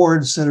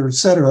blackboard, et cetera, et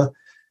cetera.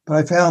 But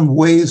I found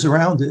ways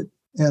around it,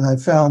 and I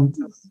found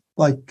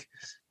like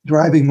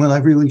driving when I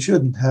really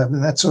shouldn't have,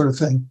 and that sort of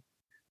thing.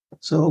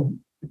 So,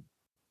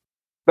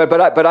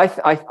 but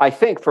I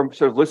think from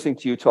sort of listening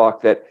to you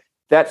talk that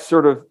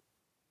sort of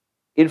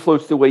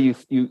influenced the way you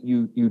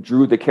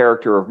drew the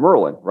character of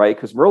Merlin, right?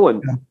 Because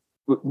Merlin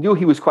knew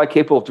he was quite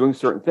capable of doing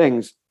certain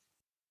things.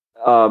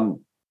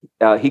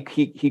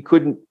 He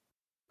couldn't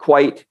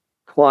quite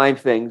climb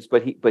things,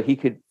 but he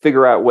could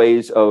figure out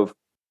ways of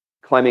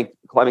climbing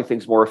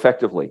things more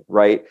effectively,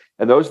 right?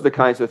 And those are the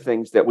kinds of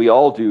things that we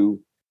all do.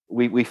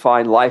 We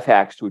find life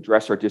hacks to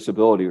address our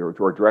disability, or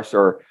to address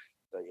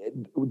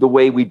the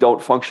way we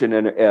don't function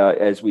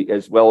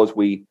as well as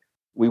we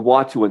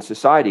want to in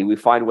society. We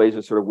find ways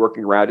of sort of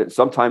working around it.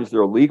 Sometimes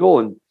they're illegal,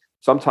 and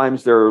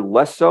sometimes they're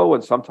less so,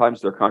 and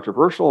sometimes they're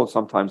controversial, and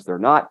sometimes they're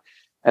not.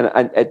 And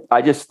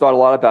I just thought a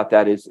lot about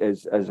that as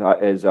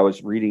I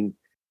was reading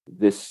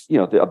this,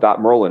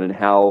 about Merlin, and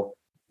how,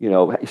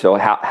 so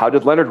how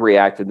did Leonard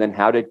react, and then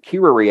how did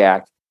Kira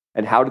react,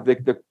 and how did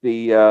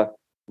the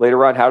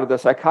later on, how did the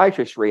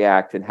psychiatrist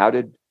react, and how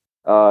did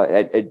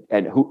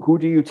and who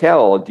do you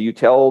tell? Do you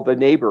tell the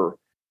neighbor?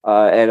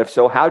 And if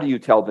so, how do you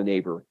tell the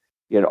neighbor?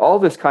 All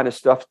this kind of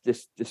stuff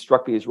just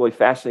struck me as really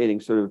fascinating,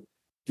 sort of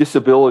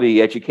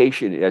disability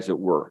education, as it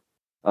were.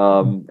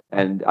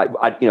 And I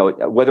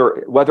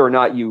whether or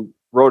not you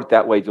wrote it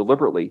that way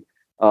deliberately,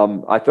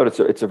 I thought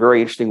it's a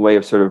very interesting way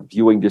of sort of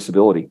viewing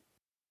disability.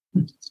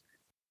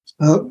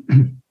 Well,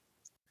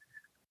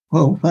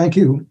 thank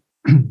you.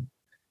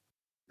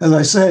 As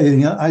I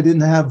say, I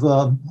didn't have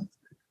a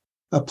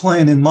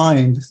plan in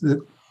mind.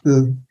 That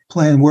the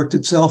plan worked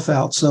itself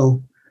out.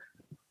 So,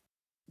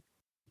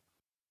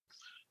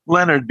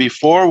 Leonard,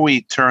 before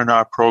we turn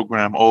our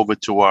program over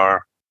to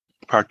our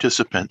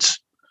participants,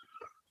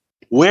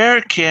 where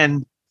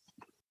can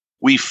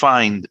we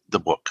find the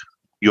book,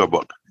 your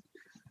book?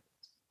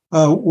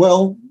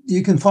 Well,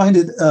 you can find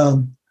it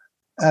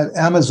at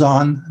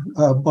Amazon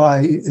by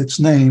its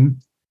name,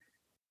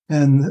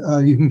 and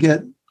you can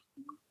get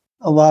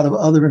a lot of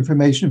other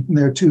information from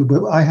there too.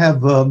 But I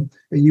have a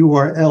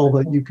URL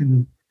that you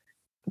can,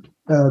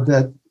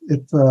 that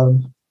if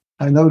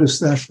I noticed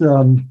that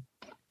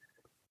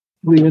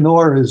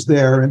Leonora is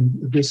there, and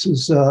this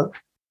is the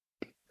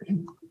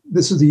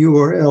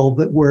URL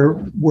that where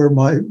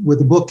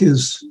the book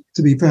is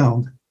to be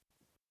found.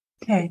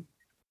 Okay.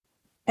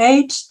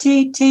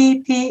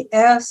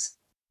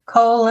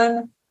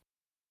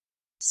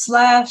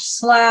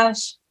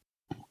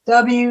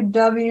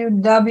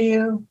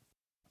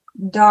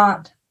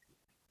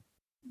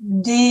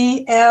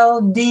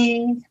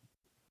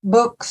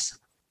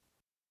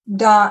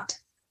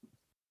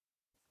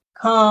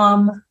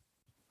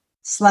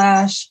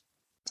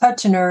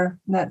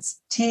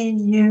 That's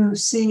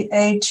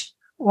TUCHYNER/.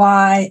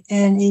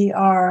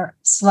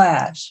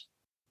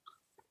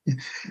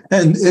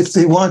 And if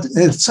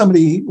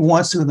somebody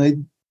wants to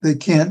and they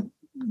can't,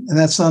 and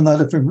that's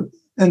not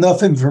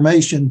enough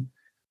information,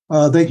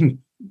 they can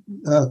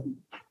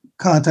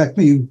contact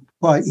me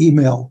by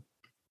email.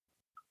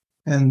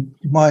 And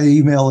my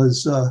email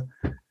is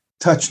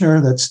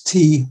Tuchner, that's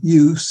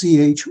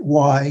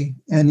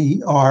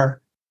TUCHYNER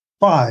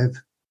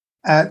 5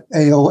 at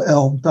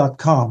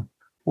AOL.com,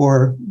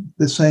 or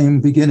the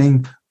same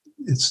beginning,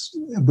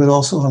 but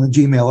also on the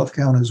Gmail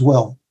account as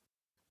well.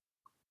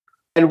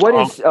 And what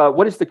is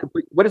the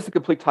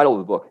complete title of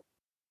the book?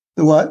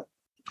 The what?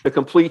 The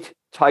complete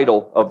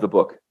title of the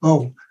book.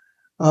 Oh,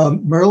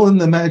 Merlin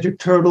the Magic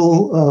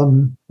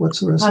Turtle. What's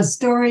the rest? A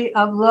Story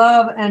of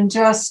Love and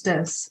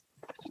Justice.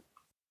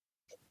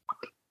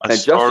 A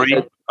story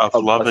of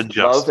love and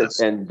justice.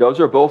 And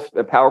those are both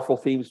powerful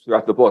themes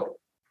throughout the book.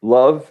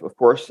 Love, of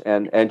course,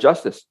 and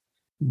justice.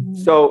 Mm-hmm.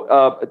 So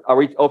are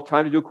we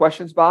time to do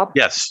questions, Bob?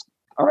 Yes.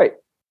 All right.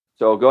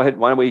 So go ahead.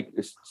 Why don't we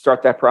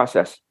start that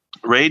process?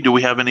 Ray, do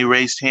we have any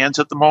raised hands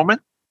at the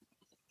moment?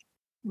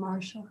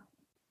 Marsha.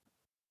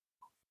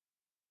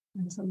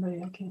 And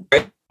somebody I can't.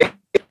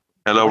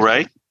 Hello,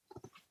 Ray.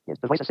 Yes,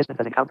 the voice assistant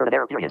says encounter an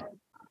error, period.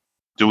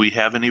 Do we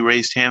have any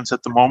raised hands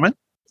at the moment?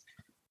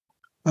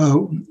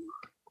 Oh,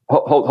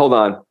 Hold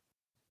on.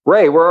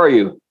 Ray, where are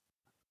you?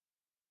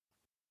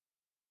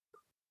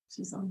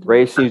 She's on.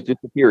 Ray seems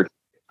disappeared.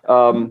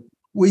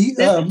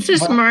 This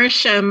is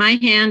Marcia. My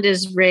hand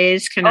is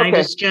raised. Can I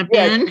just jump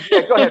in?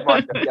 Yeah, go ahead,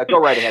 Marcia. Yeah,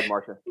 go right ahead,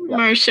 Marcia. Yeah.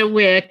 Marcia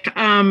Wick.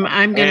 I'm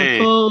going to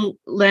pull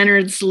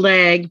Leonard's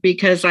leg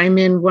because I'm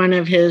in one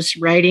of his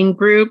writing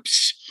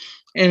groups.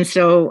 And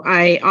so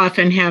I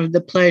often have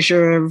the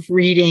pleasure of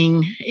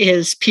reading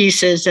his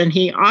pieces, and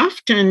he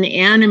often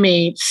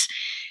animates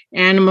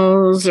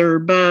animals or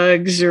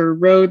bugs or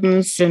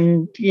rodents.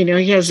 And,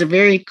 he has a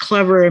very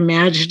clever,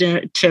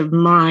 imaginative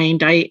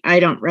mind. I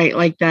don't write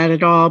like that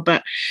at all.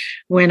 But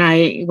when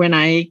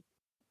I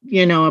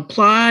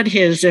applaud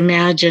his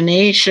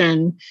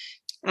imagination,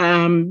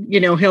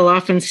 he'll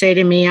often say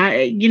to me,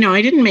 I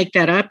didn't make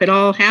that up. It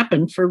all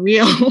happened for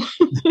real.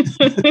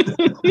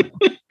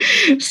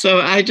 So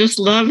I just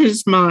love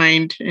his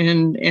mind,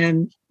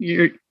 and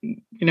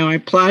I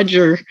applaud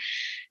your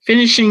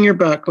finishing your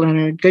book,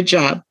 Leonard. Good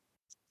job.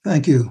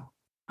 thank you.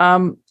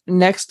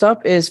 Next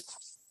up is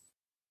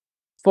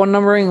phone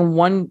number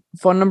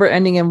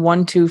ending in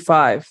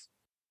 125.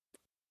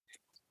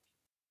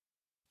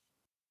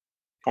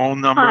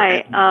 Phone number.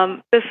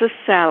 Hi, this is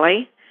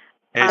Sally.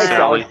 Hey,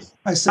 Sally.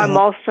 Hi, Sally. I'm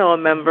also a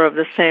member of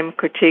the same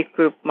critique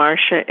group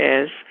Marcia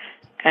is,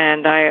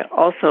 and I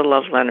also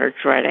love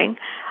Leonard's writing.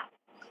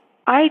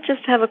 I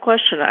just have a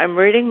question. I'm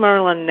reading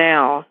Merlin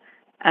now,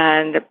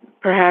 and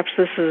perhaps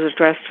this is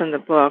addressed in the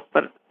book,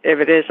 but if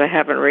it is, I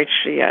haven't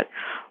reached it yet.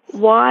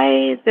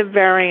 Why the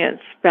variant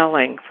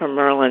spelling for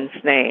Merlin's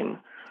name?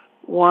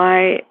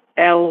 Why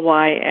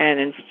L-Y-N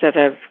instead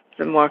of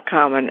the more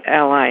common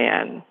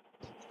L-I-N?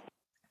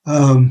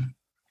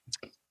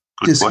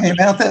 Just came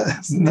out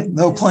that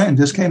no plan,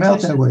 just came out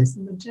that way.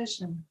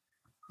 Magician.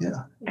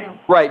 Yeah.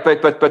 Right,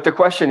 but the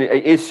question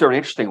is sort of an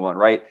interesting one,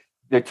 right?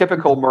 The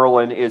typical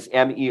Merlin is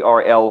Merlin,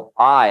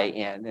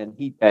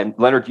 and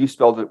Leonard, you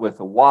spelled it with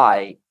a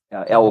Y,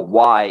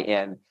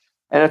 Lyn,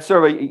 and it's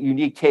sort of a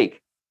unique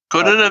take.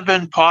 Could it have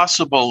been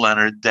possible,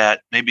 Leonard,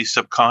 that maybe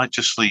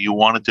subconsciously you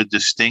wanted to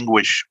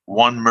distinguish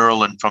one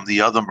Merlin from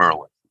the other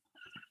Merlin,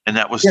 and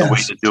that was the way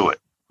to do it?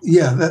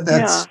 Yeah,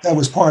 that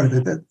was part of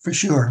it, that for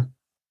sure.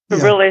 To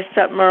really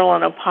set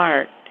Merlin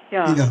apart.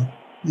 Yeah.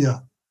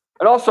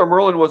 And also,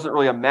 Merlin wasn't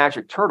really a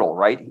magic turtle,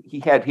 right? He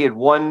had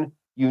one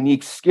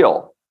unique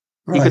skill.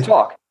 He could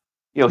talk.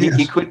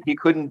 He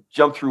couldn't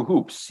jump through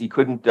hoops. He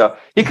couldn't.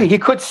 He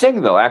could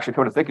sing though. Actually,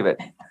 come to think of it,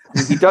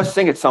 he does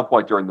sing at some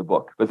point during the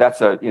book. But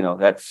that's icing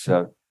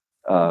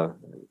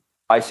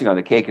on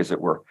the cake, as it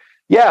were.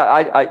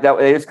 Yeah, that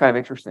is kind of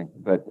interesting.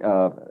 But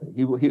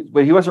he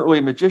wasn't really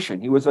a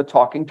magician. He was a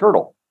talking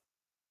turtle.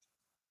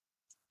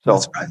 So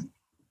That's right.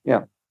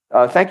 Yeah.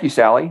 Thank you,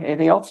 Sally.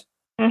 Anything else?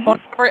 Mm-hmm. Phone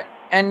number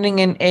ending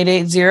in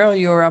 880.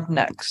 You're up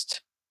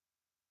next.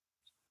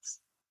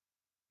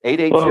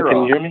 880. Hello,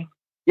 can you hear me?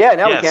 Yeah,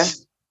 now we can.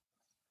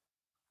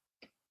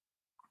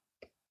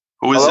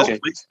 Who is Hello? this,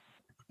 please?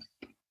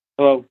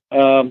 Hello.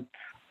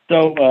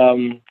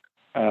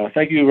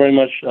 Thank you very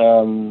much,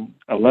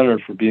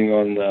 Leonard, for being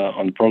on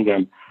the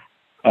program.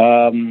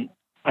 I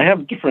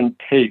have a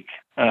different take.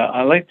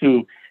 I'd like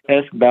to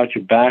ask about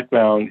your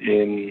background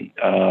in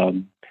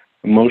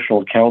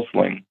emotional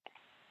counseling.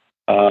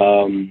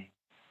 I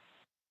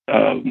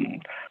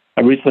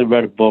recently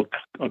read a book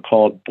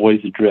called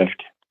Boys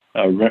Adrift,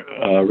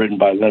 written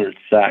by Leonard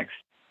Sachs.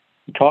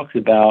 He talks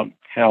about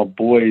how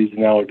boys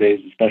nowadays,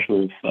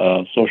 especially with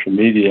social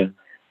media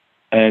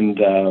and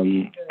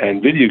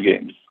video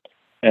games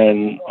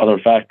and other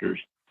factors,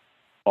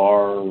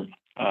 are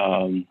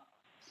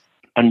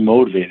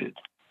unmotivated.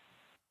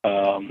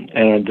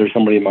 And there's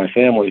somebody in my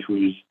family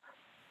who's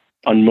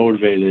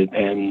unmotivated,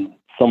 and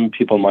some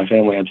people in my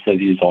family have said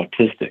he's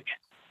autistic.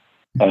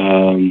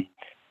 And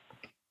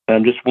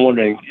I'm just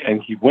wondering,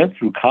 and he went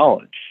through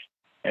college,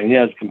 and he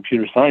has a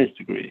computer science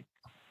degree,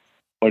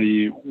 but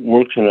he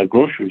works in a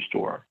grocery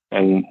store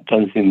and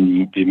doesn't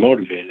seem to be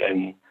motivated.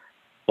 And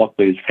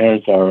luckily his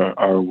parents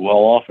are well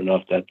off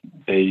enough that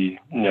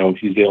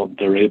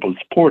they're able to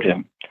support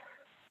him.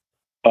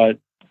 But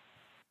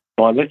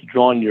I'd like to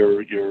draw on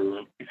your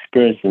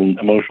experience in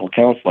emotional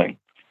counseling.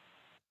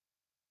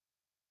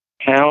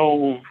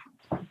 How,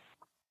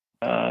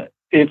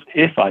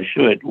 if I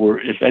should, or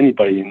if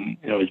anybody,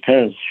 his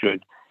parents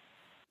should,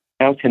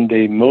 how can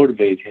they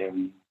motivate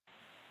him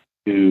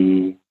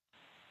to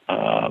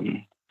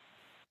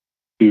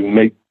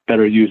make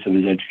better use of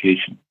his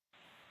education?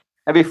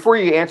 And before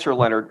you answer,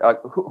 Leonard,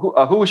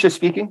 who was just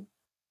speaking?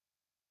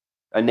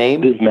 A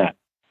name? This is Matt.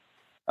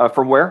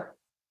 From where?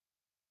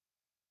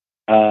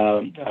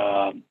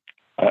 Ashburn,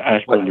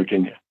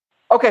 Virginia.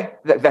 Okay,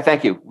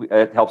 thank you.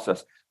 It helps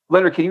us.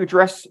 Leonard, can you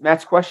address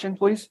Matt's question,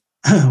 please?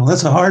 Well,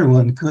 that's a hard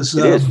one because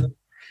it's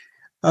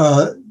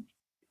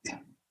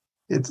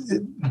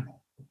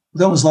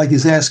almost like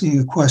he's asking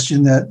a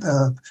question that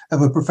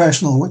of a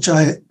professional, which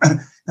I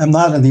am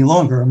not any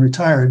longer. I'm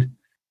retired,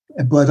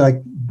 but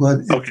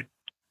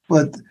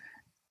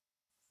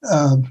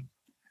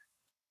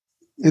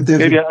if there's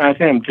maybe I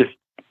think I'm just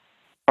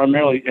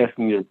primarily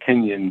asking your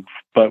opinion,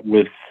 but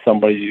with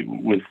somebody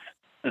with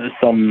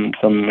some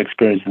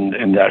experience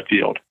in that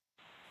field.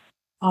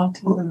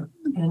 Autism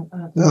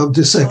and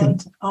just a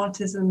second.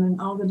 Autism and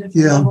all the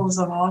different levels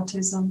of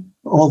autism.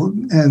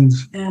 And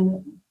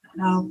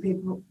how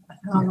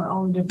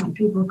all the different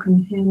people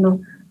can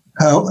handle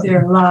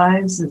their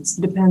lives. It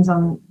depends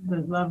on the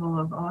level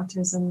of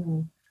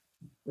autism.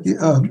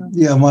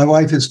 And my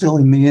wife is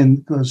filling me in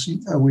because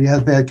we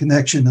had bad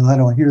connection and I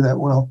don't hear that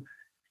well.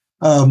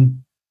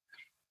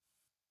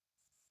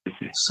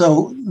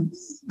 So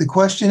the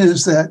question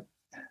is that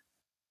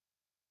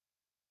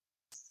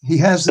he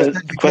has this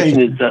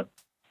education.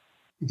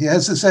 He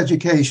has this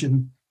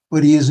education,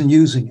 but he isn't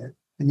using it.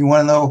 And you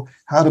want to know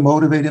how to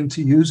motivate him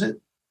to use it?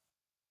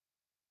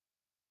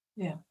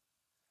 Yeah.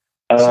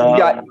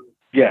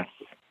 Yes.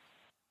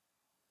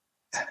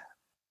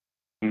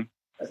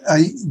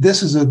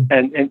 This is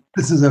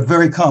a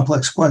very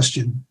complex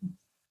question.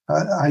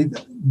 I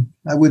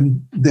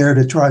wouldn't dare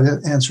to try to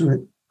answer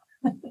it.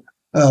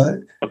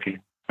 Okay.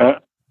 I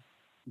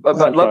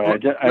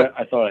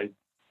thought I'd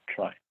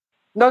try.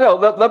 No.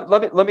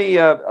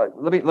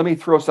 Let me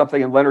throw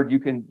something, and Leonard, you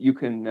can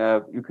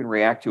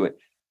react to it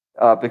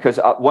because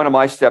one of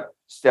my step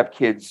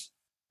kids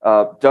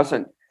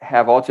doesn't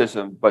have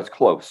autism, but it's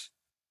close.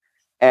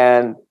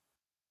 And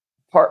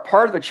part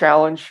of the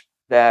challenge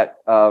that,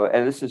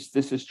 and this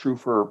is true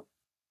for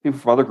people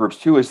from other groups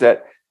too, is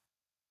that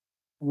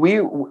we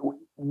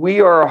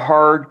are a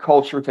hard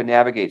culture to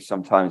navigate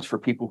sometimes for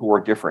people who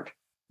are different.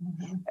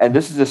 Mm-hmm. And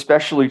this is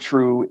especially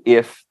true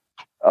if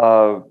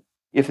the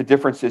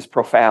difference is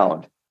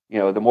profound.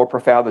 The more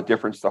profound the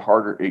difference, the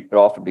harder it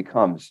often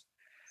becomes.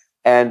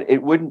 And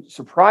it wouldn't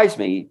surprise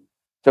me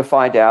to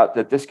find out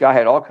that this guy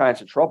had all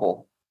kinds of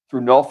trouble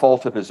through no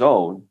fault of his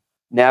own,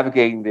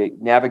 navigating the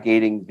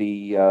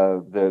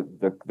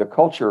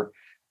culture,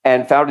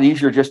 and found it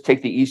easier to just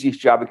take the easiest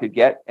job he could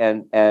get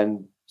and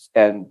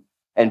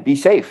be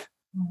safe.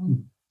 Mm-hmm.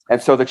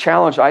 And so the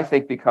challenge, I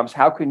think, becomes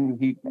how can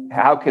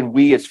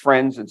we as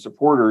friends and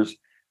supporters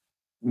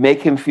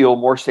make him feel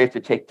more safe to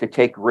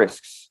take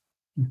risks?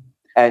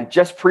 And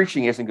just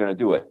preaching isn't going to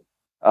do it.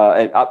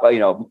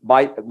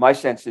 My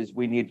sense is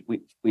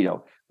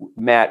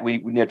Matt, we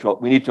need to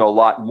know a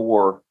lot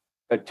more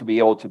to be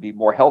able to be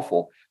more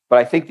helpful. But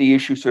I think the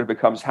issue sort of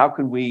becomes how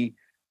can we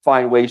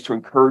find ways to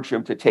encourage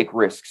him to take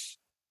risks?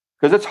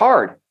 Because it's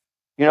hard.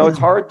 It's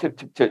hard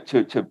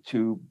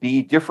to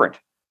be different.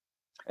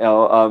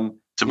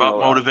 It's about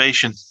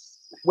motivation.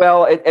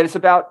 Well, it's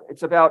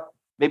about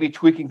maybe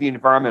tweaking the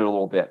environment a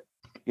little bit.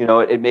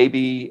 It may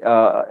be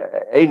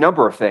a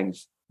number of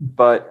things,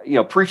 but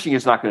preaching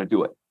is not going to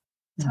do it.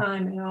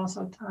 Time and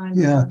also time.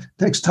 Yeah, it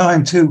takes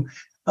time too.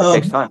 It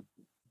takes time.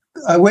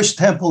 I wish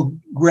Temple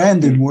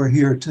Grandin were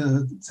here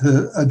to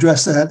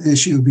address that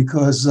issue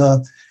because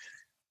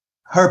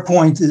her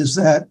point is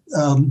that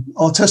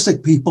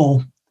autistic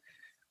people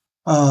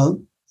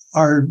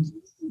are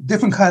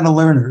different kind of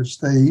learners.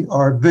 They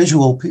are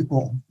visual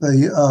people.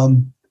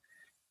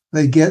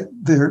 They get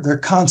their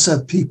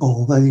concept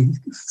people. They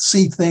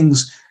see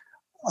things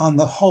on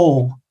the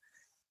whole.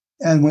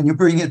 And when you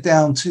bring it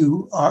down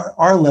to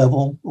our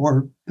level,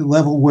 or the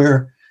level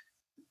where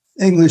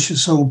English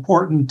is so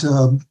important,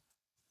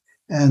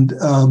 and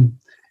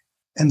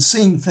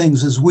seeing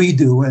things as we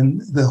do,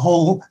 and the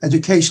whole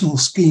educational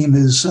scheme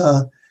is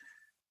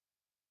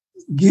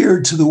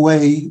geared to the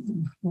way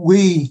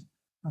we,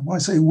 I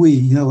want to say we,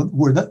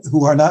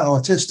 who are not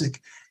autistic,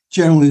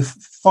 generally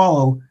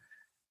follow.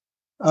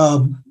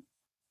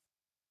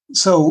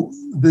 So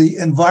the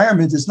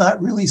environment is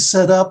not really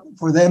set up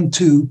for them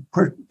to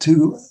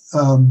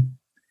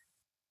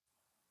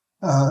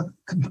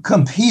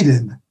compete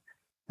in,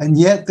 and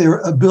yet their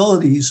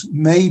abilities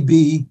may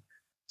be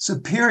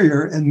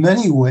superior in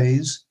many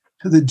ways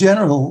to the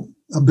general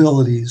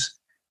abilities.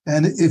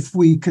 And if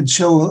we could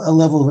show a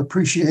level of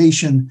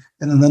appreciation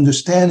and an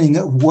understanding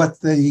of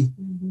what they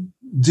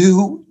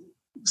do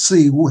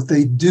see, what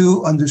they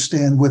do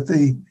understand, what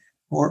they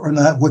or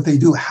not what they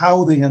do,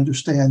 how they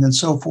understand, and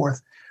so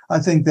forth. I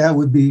think that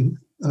would be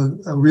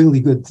a really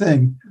good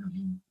thing.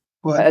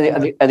 But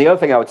and the other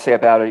thing I would say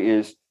about it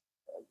is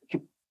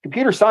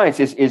computer science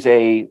is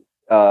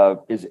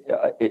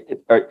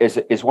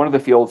one of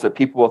the fields that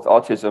people with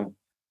autism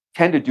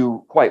tend to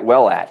do quite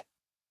well at.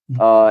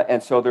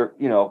 And so there,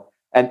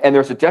 and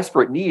there's a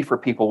desperate need for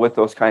people with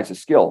those kinds of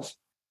skills.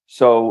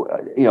 So,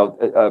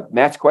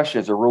 Matt's question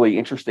is a really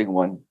interesting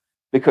one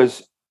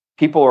because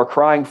people are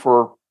crying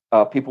for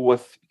people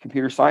with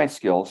computer science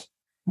skills.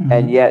 Mm-hmm.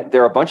 And yet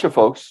there are a bunch of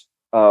folks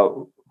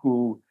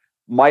who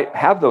might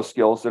have those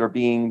skills that are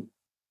being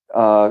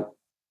who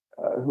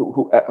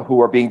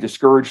are being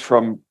discouraged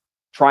from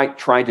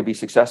trying to be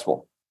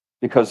successful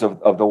because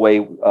of the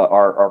way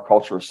our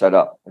culture is set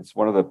up. It's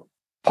one of the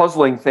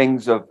puzzling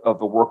things of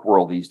the work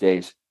world these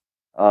days.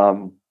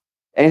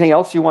 Anything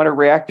else you want to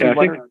react to?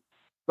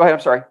 Go ahead. I'm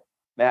sorry,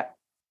 Matt.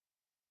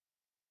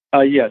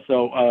 Yeah.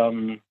 So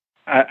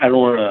I don't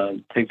want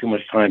to take too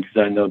much time because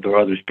I know there are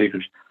other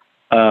speakers.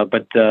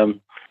 But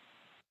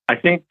I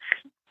think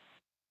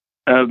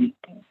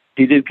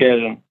he did get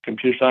a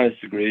computer science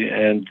degree,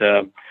 and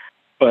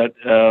but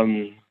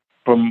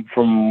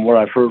from what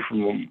I've heard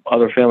from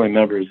other family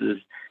members is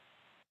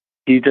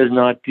he does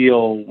not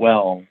deal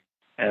well,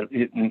 and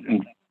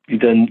he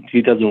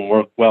doesn't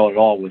work well at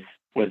all with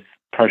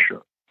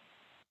pressure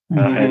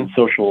and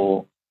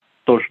social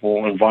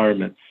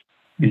environments.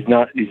 He's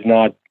not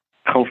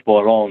comfortable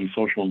at all in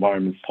social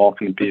environments,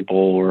 talking to people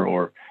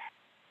or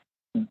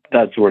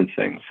that sort of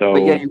thing. So,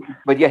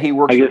 but yeah, he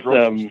works.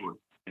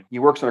 He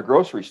works in a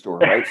grocery store,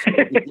 right?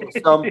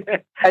 So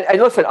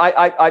and listen,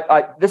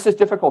 I this is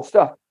difficult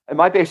stuff. And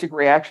my basic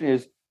reaction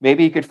is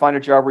maybe he could find a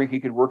job where he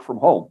could work from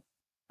home.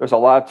 There's a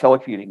lot of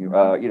telecommuting,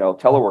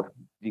 telework.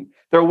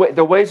 There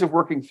are ways of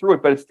working through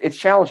it, but it's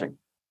challenging.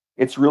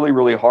 It's really,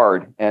 really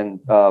hard.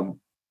 And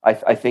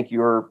I think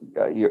you're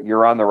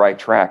on the right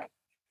track.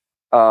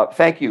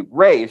 Thank you,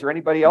 Ray. Is there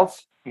anybody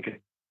else? Okay.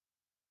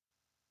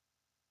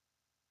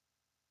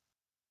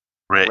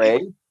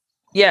 Ray.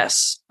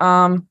 Yes.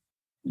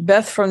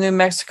 Beth from New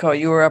Mexico,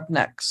 you were up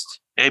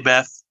next. Hey,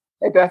 Beth.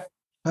 Hey, Beth.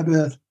 Hi,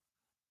 Beth.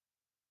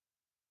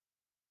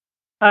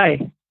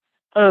 Hi.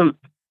 That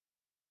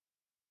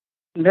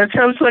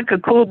sounds like a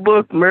cool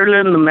book,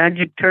 Merlin the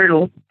Magic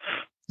Turtle.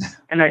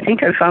 And I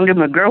think I found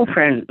him a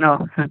girlfriend.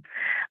 No.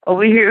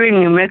 Over here in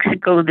New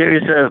Mexico,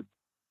 there's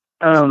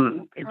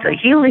it's a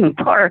healing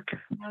park,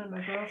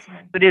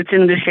 but it's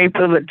in the shape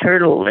of a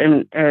turtle,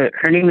 and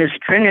her name is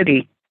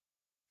Trinity.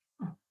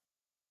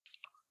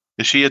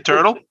 Is she a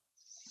turtle?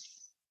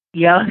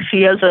 Yeah,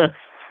 it's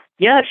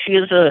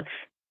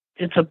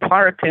a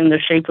park in the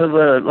shape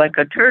of like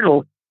a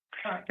turtle.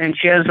 And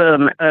she has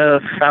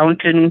a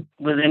fountain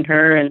within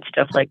her and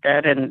stuff like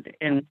that,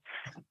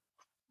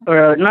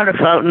 or not a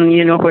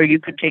fountain, where you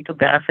could take a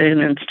bath in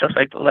and stuff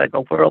like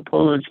a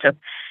whirlpool and stuff.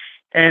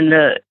 And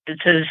it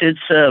says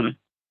it's,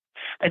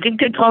 I think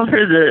they call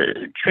her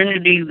the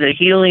Trinity, the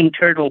Healing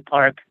Turtle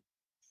Park.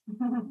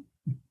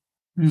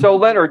 So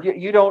Leonard,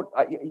 you don't.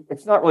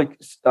 It's not really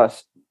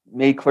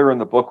made clear in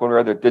the book one or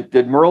other.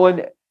 Does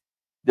Merlin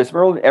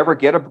ever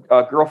get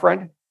a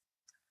girlfriend?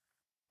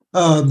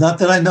 Not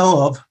that I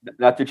know of.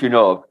 Not that you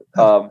know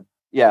of.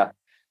 Yeah.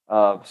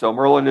 So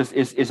Merlin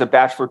is a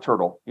bachelor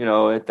turtle.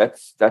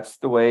 That's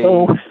the way.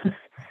 Oh.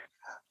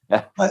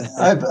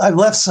 I've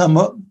left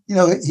some.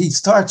 He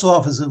starts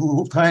off as a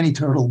little tiny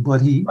turtle, but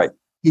he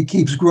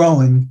keeps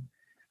growing,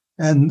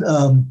 and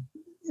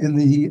in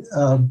the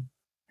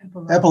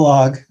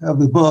epilogue of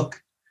the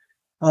book,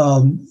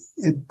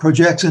 it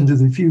projects into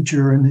the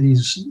future, and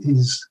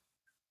he's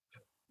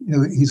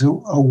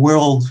a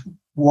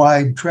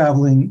worldwide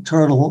traveling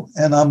turtle,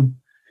 and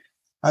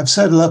I've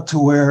set it up to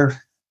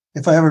where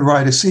if I ever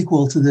write a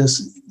sequel to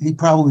this, he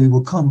probably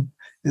will come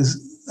as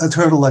a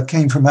turtle that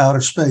came from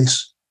outer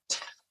space.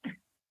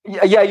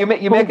 Yeah, you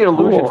make an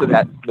allusion to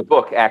that in the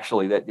book,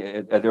 actually, that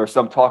there was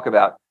some talk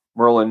about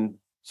Merlin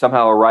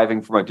somehow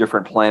arriving from a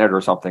different planet or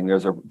something.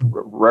 There's a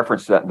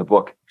reference to that in the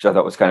book, which I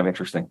thought was kind of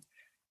interesting.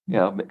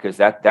 Because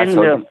that's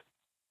go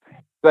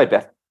ahead,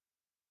 Beth.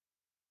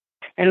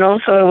 And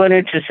also I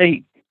wanted to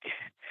say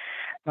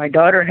my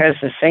daughter has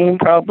the same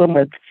problem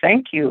with,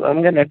 thank you,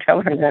 I'm going to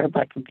tell her that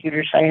about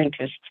computer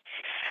scientists.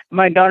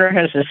 My daughter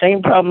has the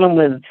same problem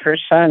with her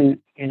son.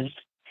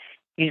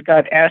 He's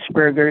got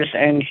Asperger's,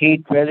 and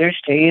he'd rather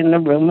stay in the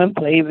room and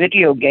play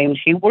video games.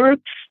 He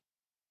works.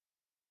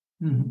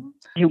 Mm-hmm.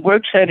 He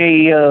works at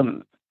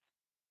a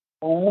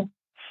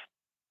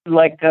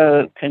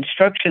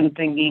construction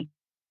thingy,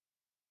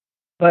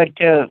 but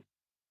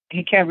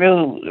he can't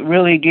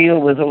really deal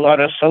with a lot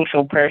of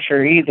social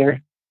pressure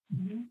either.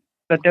 Mm-hmm.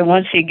 But then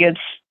once he gets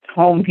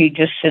home, he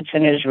just sits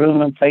in his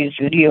room and plays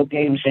video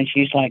games, and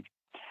she's like,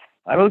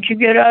 why don't you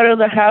get out of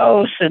the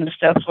house and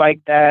stuff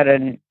like that?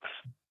 And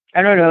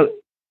I don't know,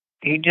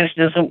 he just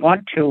doesn't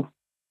want to.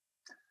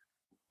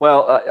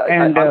 Well,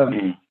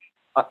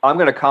 I'm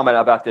going to comment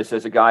about this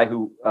as a guy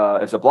who,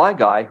 as a blind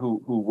guy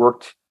who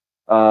worked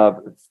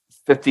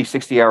 50,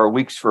 60-hour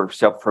weeks for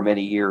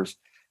many years.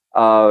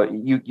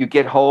 You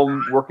get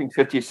home working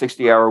 50 or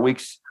 60-hour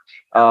weeks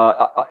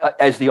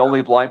as the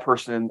only blind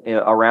person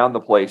around the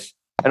place,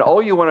 and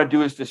all you want to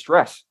do is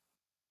distress.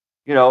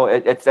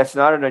 That's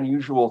not an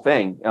unusual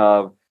thing.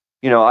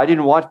 I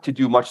didn't want to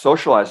do much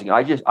socializing.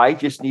 I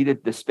just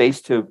needed the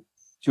space to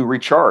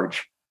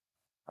recharge.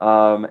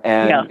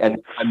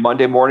 And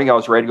Monday morning I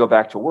was ready to go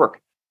back to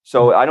work.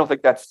 So I don't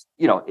think that's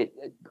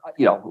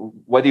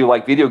whether you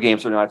like video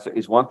games or not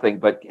is one thing,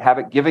 but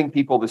giving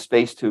people the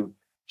space to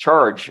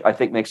charge, I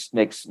think makes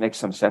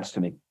some sense to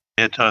me.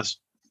 It does.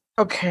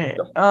 Okay.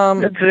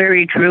 That's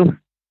very true.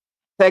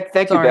 Thank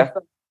you, Beth.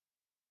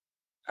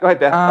 Go ahead,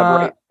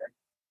 Beth.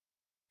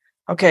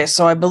 Okay,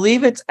 so I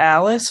believe it's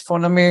Alice,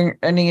 phone number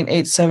ending in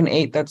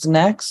 878. That's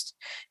next.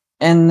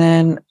 And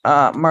then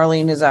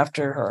Marlene is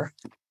after her.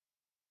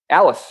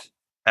 Alice.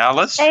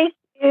 Thank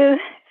you.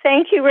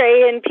 Thank you,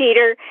 Ray and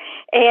Peter.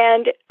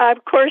 And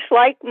of course,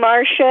 like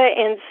Marcia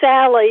and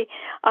Sally,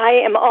 I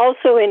am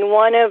also in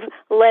one of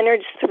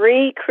Leonard's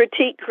 3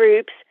 critique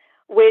groups,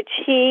 which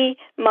he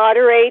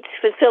moderates,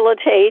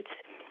 facilitates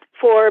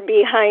for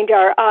Behind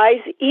Our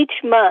Eyes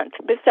each month,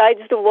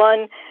 besides the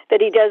one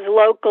that he does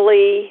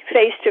locally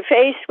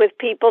face-to-face with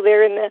people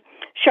there in the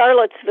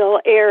Charlottesville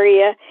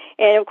area.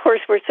 And of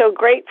course, we're so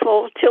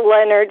grateful to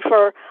Leonard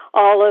for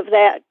all of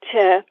that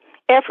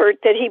effort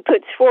that he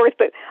puts forth.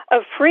 But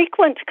a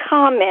frequent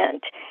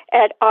comment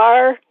at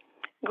our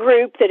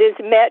group that has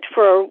met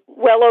for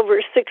well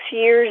over 6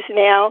 years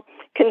now,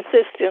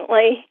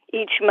 consistently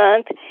each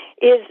month,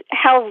 is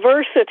how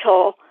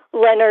versatile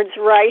Leonard's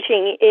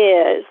writing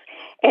is.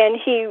 And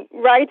he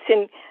writes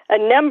in a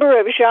number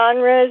of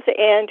genres,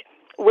 and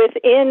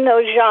within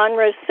those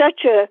genres,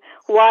 such a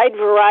wide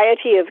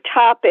variety of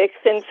topics.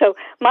 And so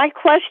my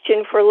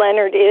question for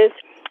Leonard is,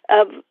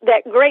 of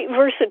that great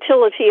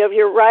versatility of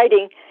your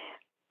writing,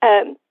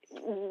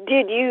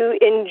 did you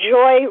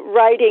enjoy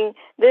writing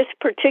this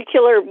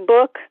particular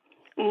book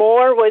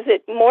more? Was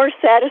it more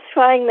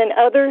satisfying than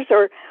others,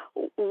 or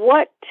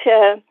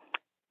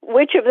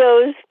which of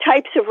those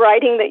types of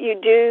writing that you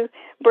do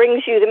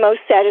brings you the most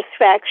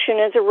satisfaction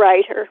as a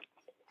writer?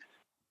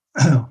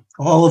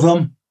 All of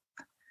them.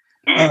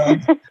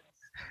 It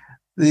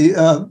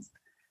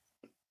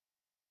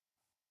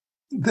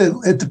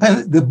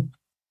depends.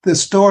 The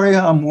story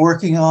I'm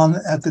working on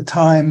at the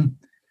time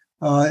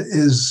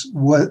is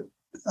what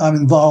I'm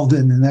involved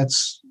in, and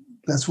that's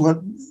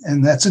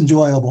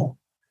enjoyable.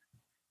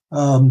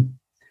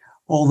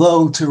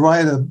 Although to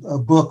write a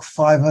book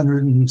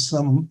 500 and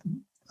some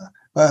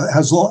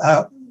as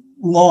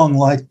long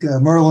like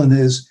Merlin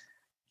is,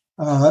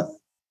 the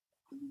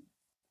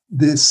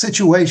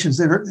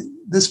situations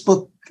this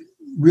book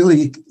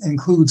really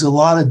includes a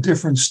lot of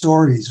different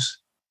stories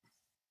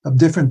of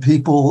different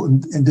people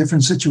in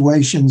different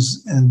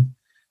situations, and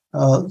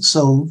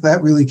so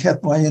that really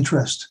kept my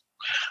interest.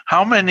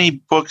 How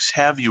many books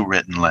have you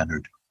written,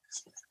 Leonard?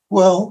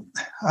 Well,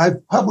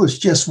 I've published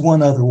just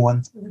one other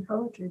one, The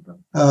poetry book.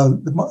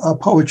 A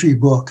poetry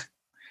book.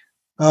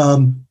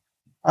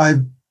 I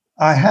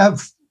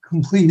have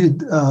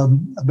completed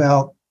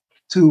about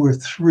 2 or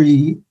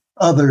 3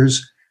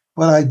 others,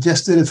 but I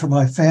just did it for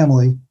my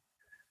family.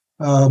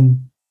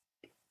 And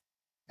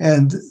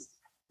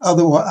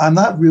otherwise, I'm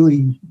not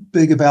really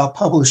big about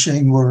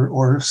publishing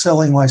or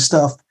selling my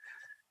stuff.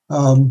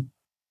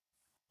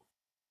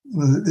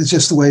 It's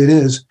just the way it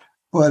is.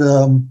 But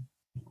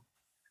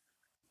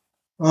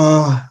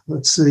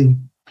let's see.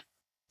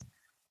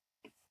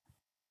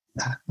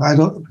 I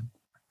don't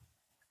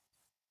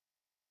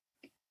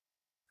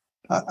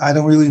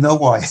really know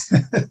why.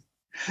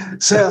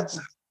 So,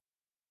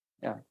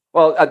 yeah.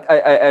 Well,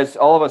 as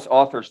all of us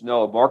authors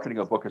know, marketing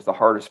a book is the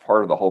hardest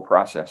part of the whole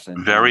process,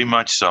 and very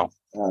much so.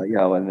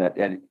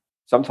 And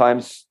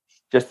sometimes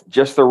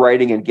just the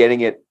writing and getting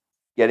it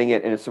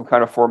in some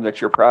kind of form that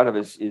you're proud of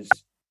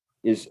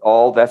is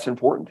all that's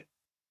important.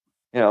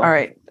 All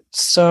right.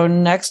 So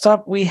next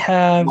up we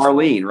have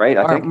Marlene, right?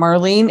 I think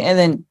Marlene, and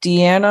then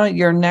Deanna,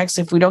 you're next.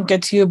 If we don't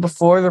get to you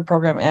before the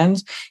program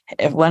ends,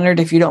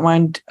 if you don't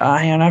mind,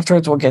 hang on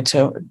afterwards, we'll get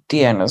to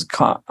Deanna's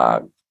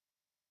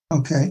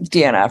okay.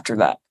 Deanna after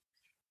that.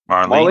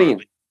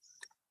 Marlene.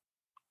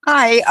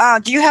 Hi.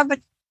 Do you have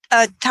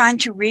a time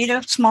to read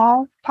a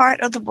small part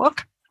of the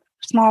book,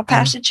 small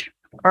passage,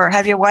 or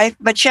have your wife?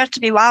 But you have to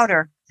be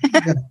louder.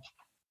 Yeah.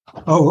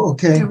 Oh,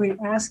 okay. Do we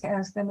ask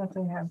them if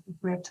we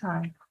have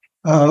time?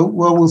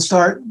 Well, we'll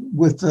start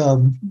with.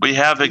 We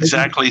have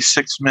exactly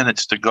 6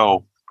 minutes to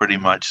go, pretty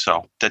much.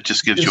 So that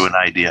just gives you an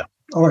idea.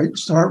 All right,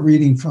 start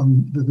reading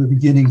from the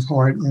beginning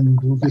part,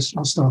 and we'll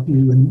stop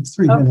you in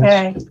 3 minutes.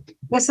 Okay,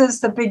 this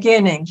is the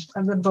beginning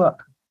of the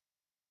book.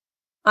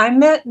 I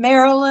met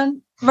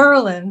Merlin,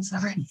 in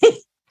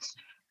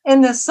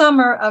the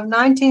summer of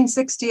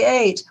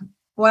 1968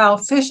 while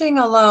fishing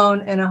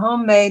alone in a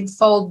homemade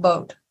fold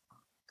boat.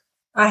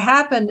 I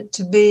happened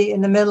to be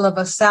in the middle of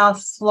a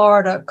South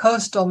Florida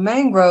coastal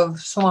mangrove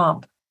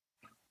swamp.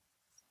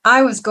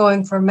 I was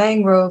going for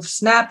mangrove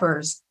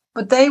snappers,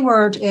 but they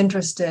weren't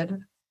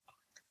interested.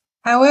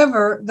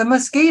 However, the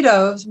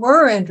mosquitoes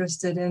were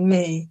interested in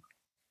me.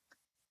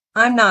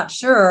 I'm not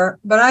sure,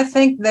 but I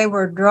think they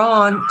were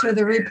drawn to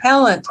the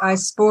repellent I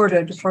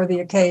sported for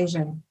the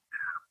occasion.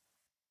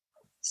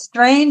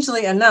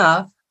 Strangely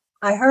enough,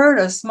 I heard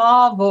a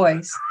small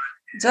voice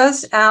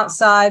just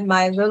outside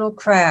my little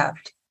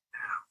craft.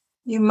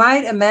 You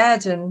might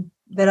imagine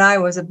that I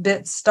was a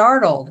bit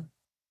startled.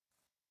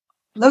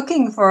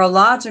 Looking for a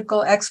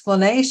logical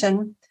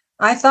explanation,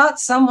 I thought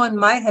someone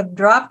might have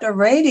dropped a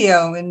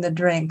radio in the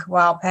drink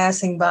while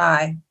passing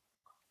by.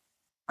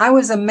 I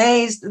was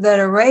amazed that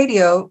a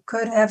radio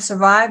could have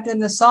survived in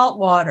the salt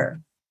water.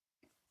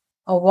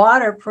 A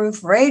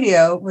waterproof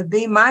radio would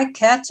be my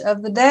catch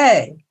of the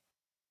day.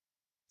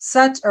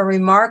 Such a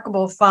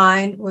remarkable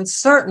find would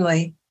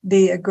certainly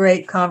be a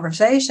great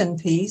conversation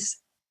piece,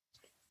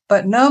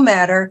 but no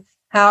matter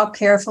how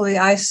carefully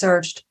I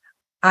searched,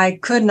 I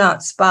could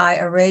not spy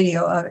a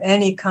radio of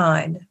any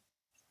kind.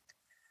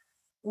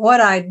 What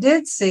I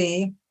did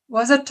see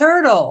was a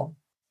turtle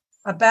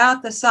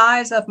about the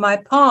size of my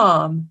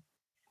palm,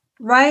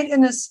 right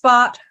in the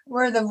spot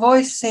where the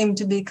voice seemed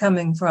to be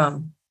coming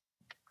from.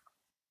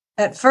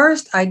 At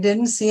first, I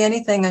didn't see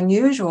anything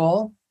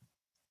unusual.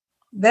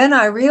 Then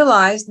I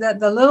realized that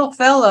the little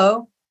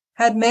fellow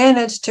had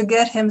managed to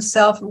get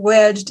himself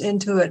wedged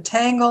into a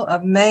tangle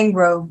of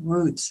mangrove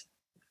roots.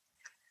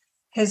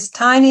 His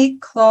tiny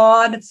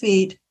clawed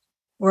feet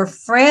were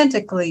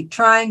frantically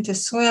trying to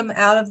swim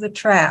out of the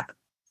trap,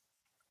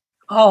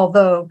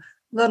 although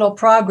little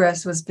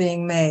progress was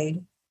being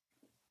made.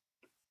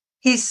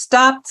 He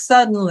stopped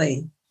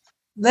suddenly,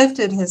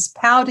 lifted his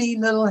pouty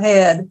little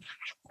head,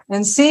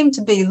 and seemed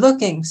to be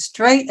looking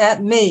straight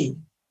at me.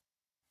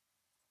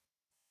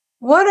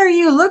 "What are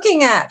you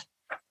looking at?"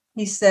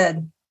 he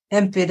said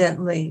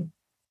impudently.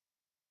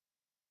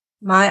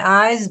 My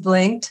eyes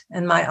blinked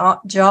and my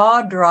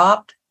jaw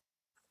dropped.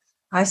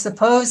 I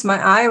suppose my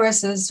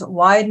irises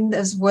widened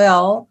as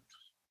well.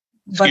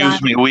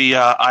 Excuse me,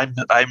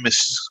 I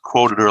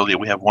misquoted earlier.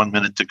 We have 1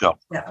 minute to go.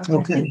 Yeah.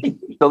 Okay.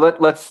 So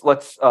let's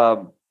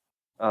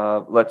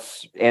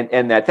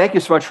end that. Thank you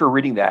so much for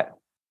reading that.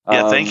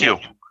 Yeah, thank you.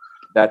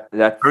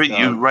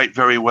 You write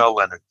very well,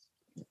 Leonard.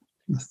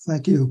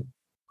 Thank you.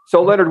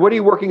 So, Leonard, what are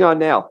you working on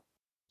now?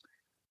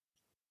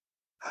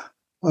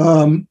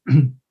 I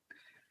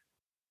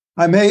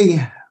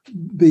may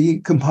be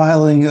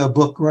compiling a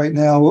book right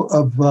now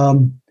of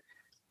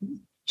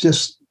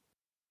just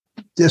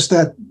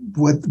that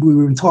what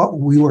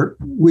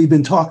we've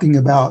been talking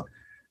about,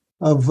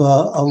 of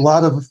a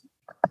lot of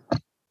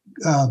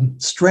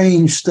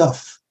strange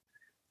stuff,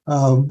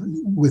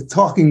 with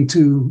talking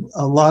to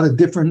a lot of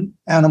different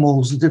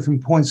animals,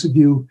 different points of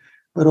view,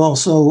 but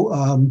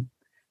also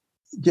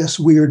just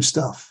weird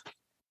stuff,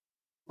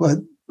 but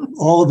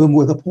all of them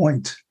with a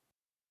point.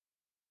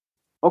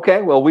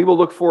 Okay, well, we will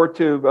look forward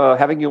to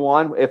having you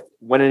on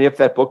when and if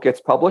that book gets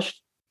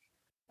published.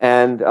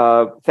 And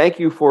thank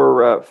you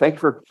for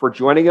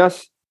joining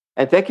us,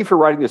 and thank you for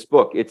writing this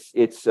book. I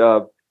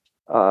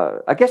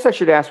guess I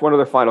should ask one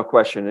other final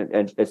question,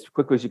 and as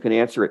quickly as you can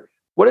answer it.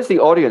 What is the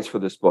audience for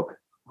this book?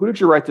 Who did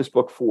you write this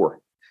book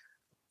for?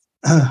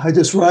 I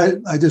just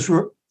wrote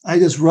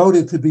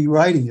it to be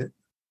writing it.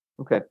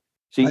 Okay,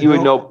 so you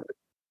would know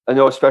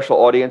a special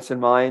audience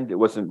in mind. It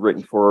wasn't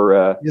written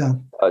for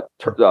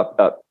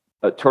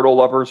turtle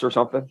lovers or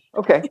something.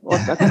 Okay, well,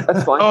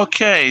 that's fine.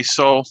 Okay,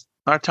 so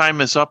our time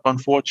is up.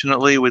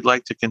 Unfortunately, we'd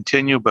like to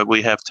continue, but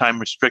we have time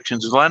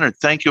restrictions. Leonard,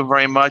 thank you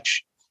very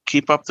much.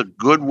 Keep up the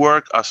good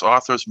work. Us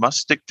authors must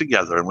stick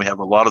together, and we have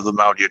a lot of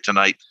them out here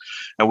tonight.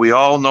 And we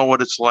all know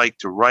what it's like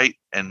to write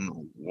and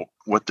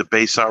what to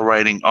base our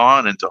writing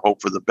on, and to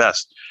hope for the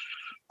best.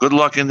 Good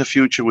luck in the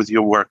future with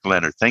your work,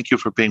 Leonard. Thank you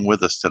for being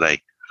with us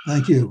today.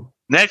 Thank you.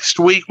 Next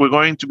week, we're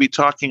going to be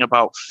talking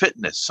about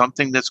fitness,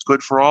 something that's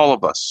good for all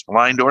of us,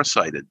 blind or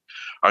sighted.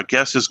 Our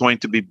guest is going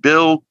to be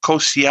Bill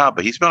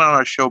Kosiaba. He's been on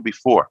our show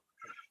before,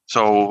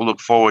 so we'll look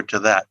forward to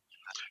that.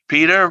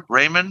 Peter,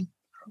 Raymond,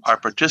 our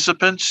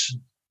participants,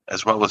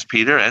 as well as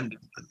Peter and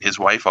his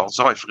wife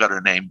also. I forgot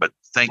her name, but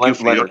thank you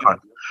for your time.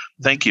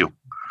 Thank you.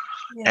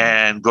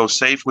 Yeah. And go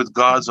safe with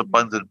God's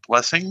abundant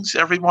blessings,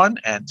 everyone,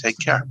 and take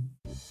care.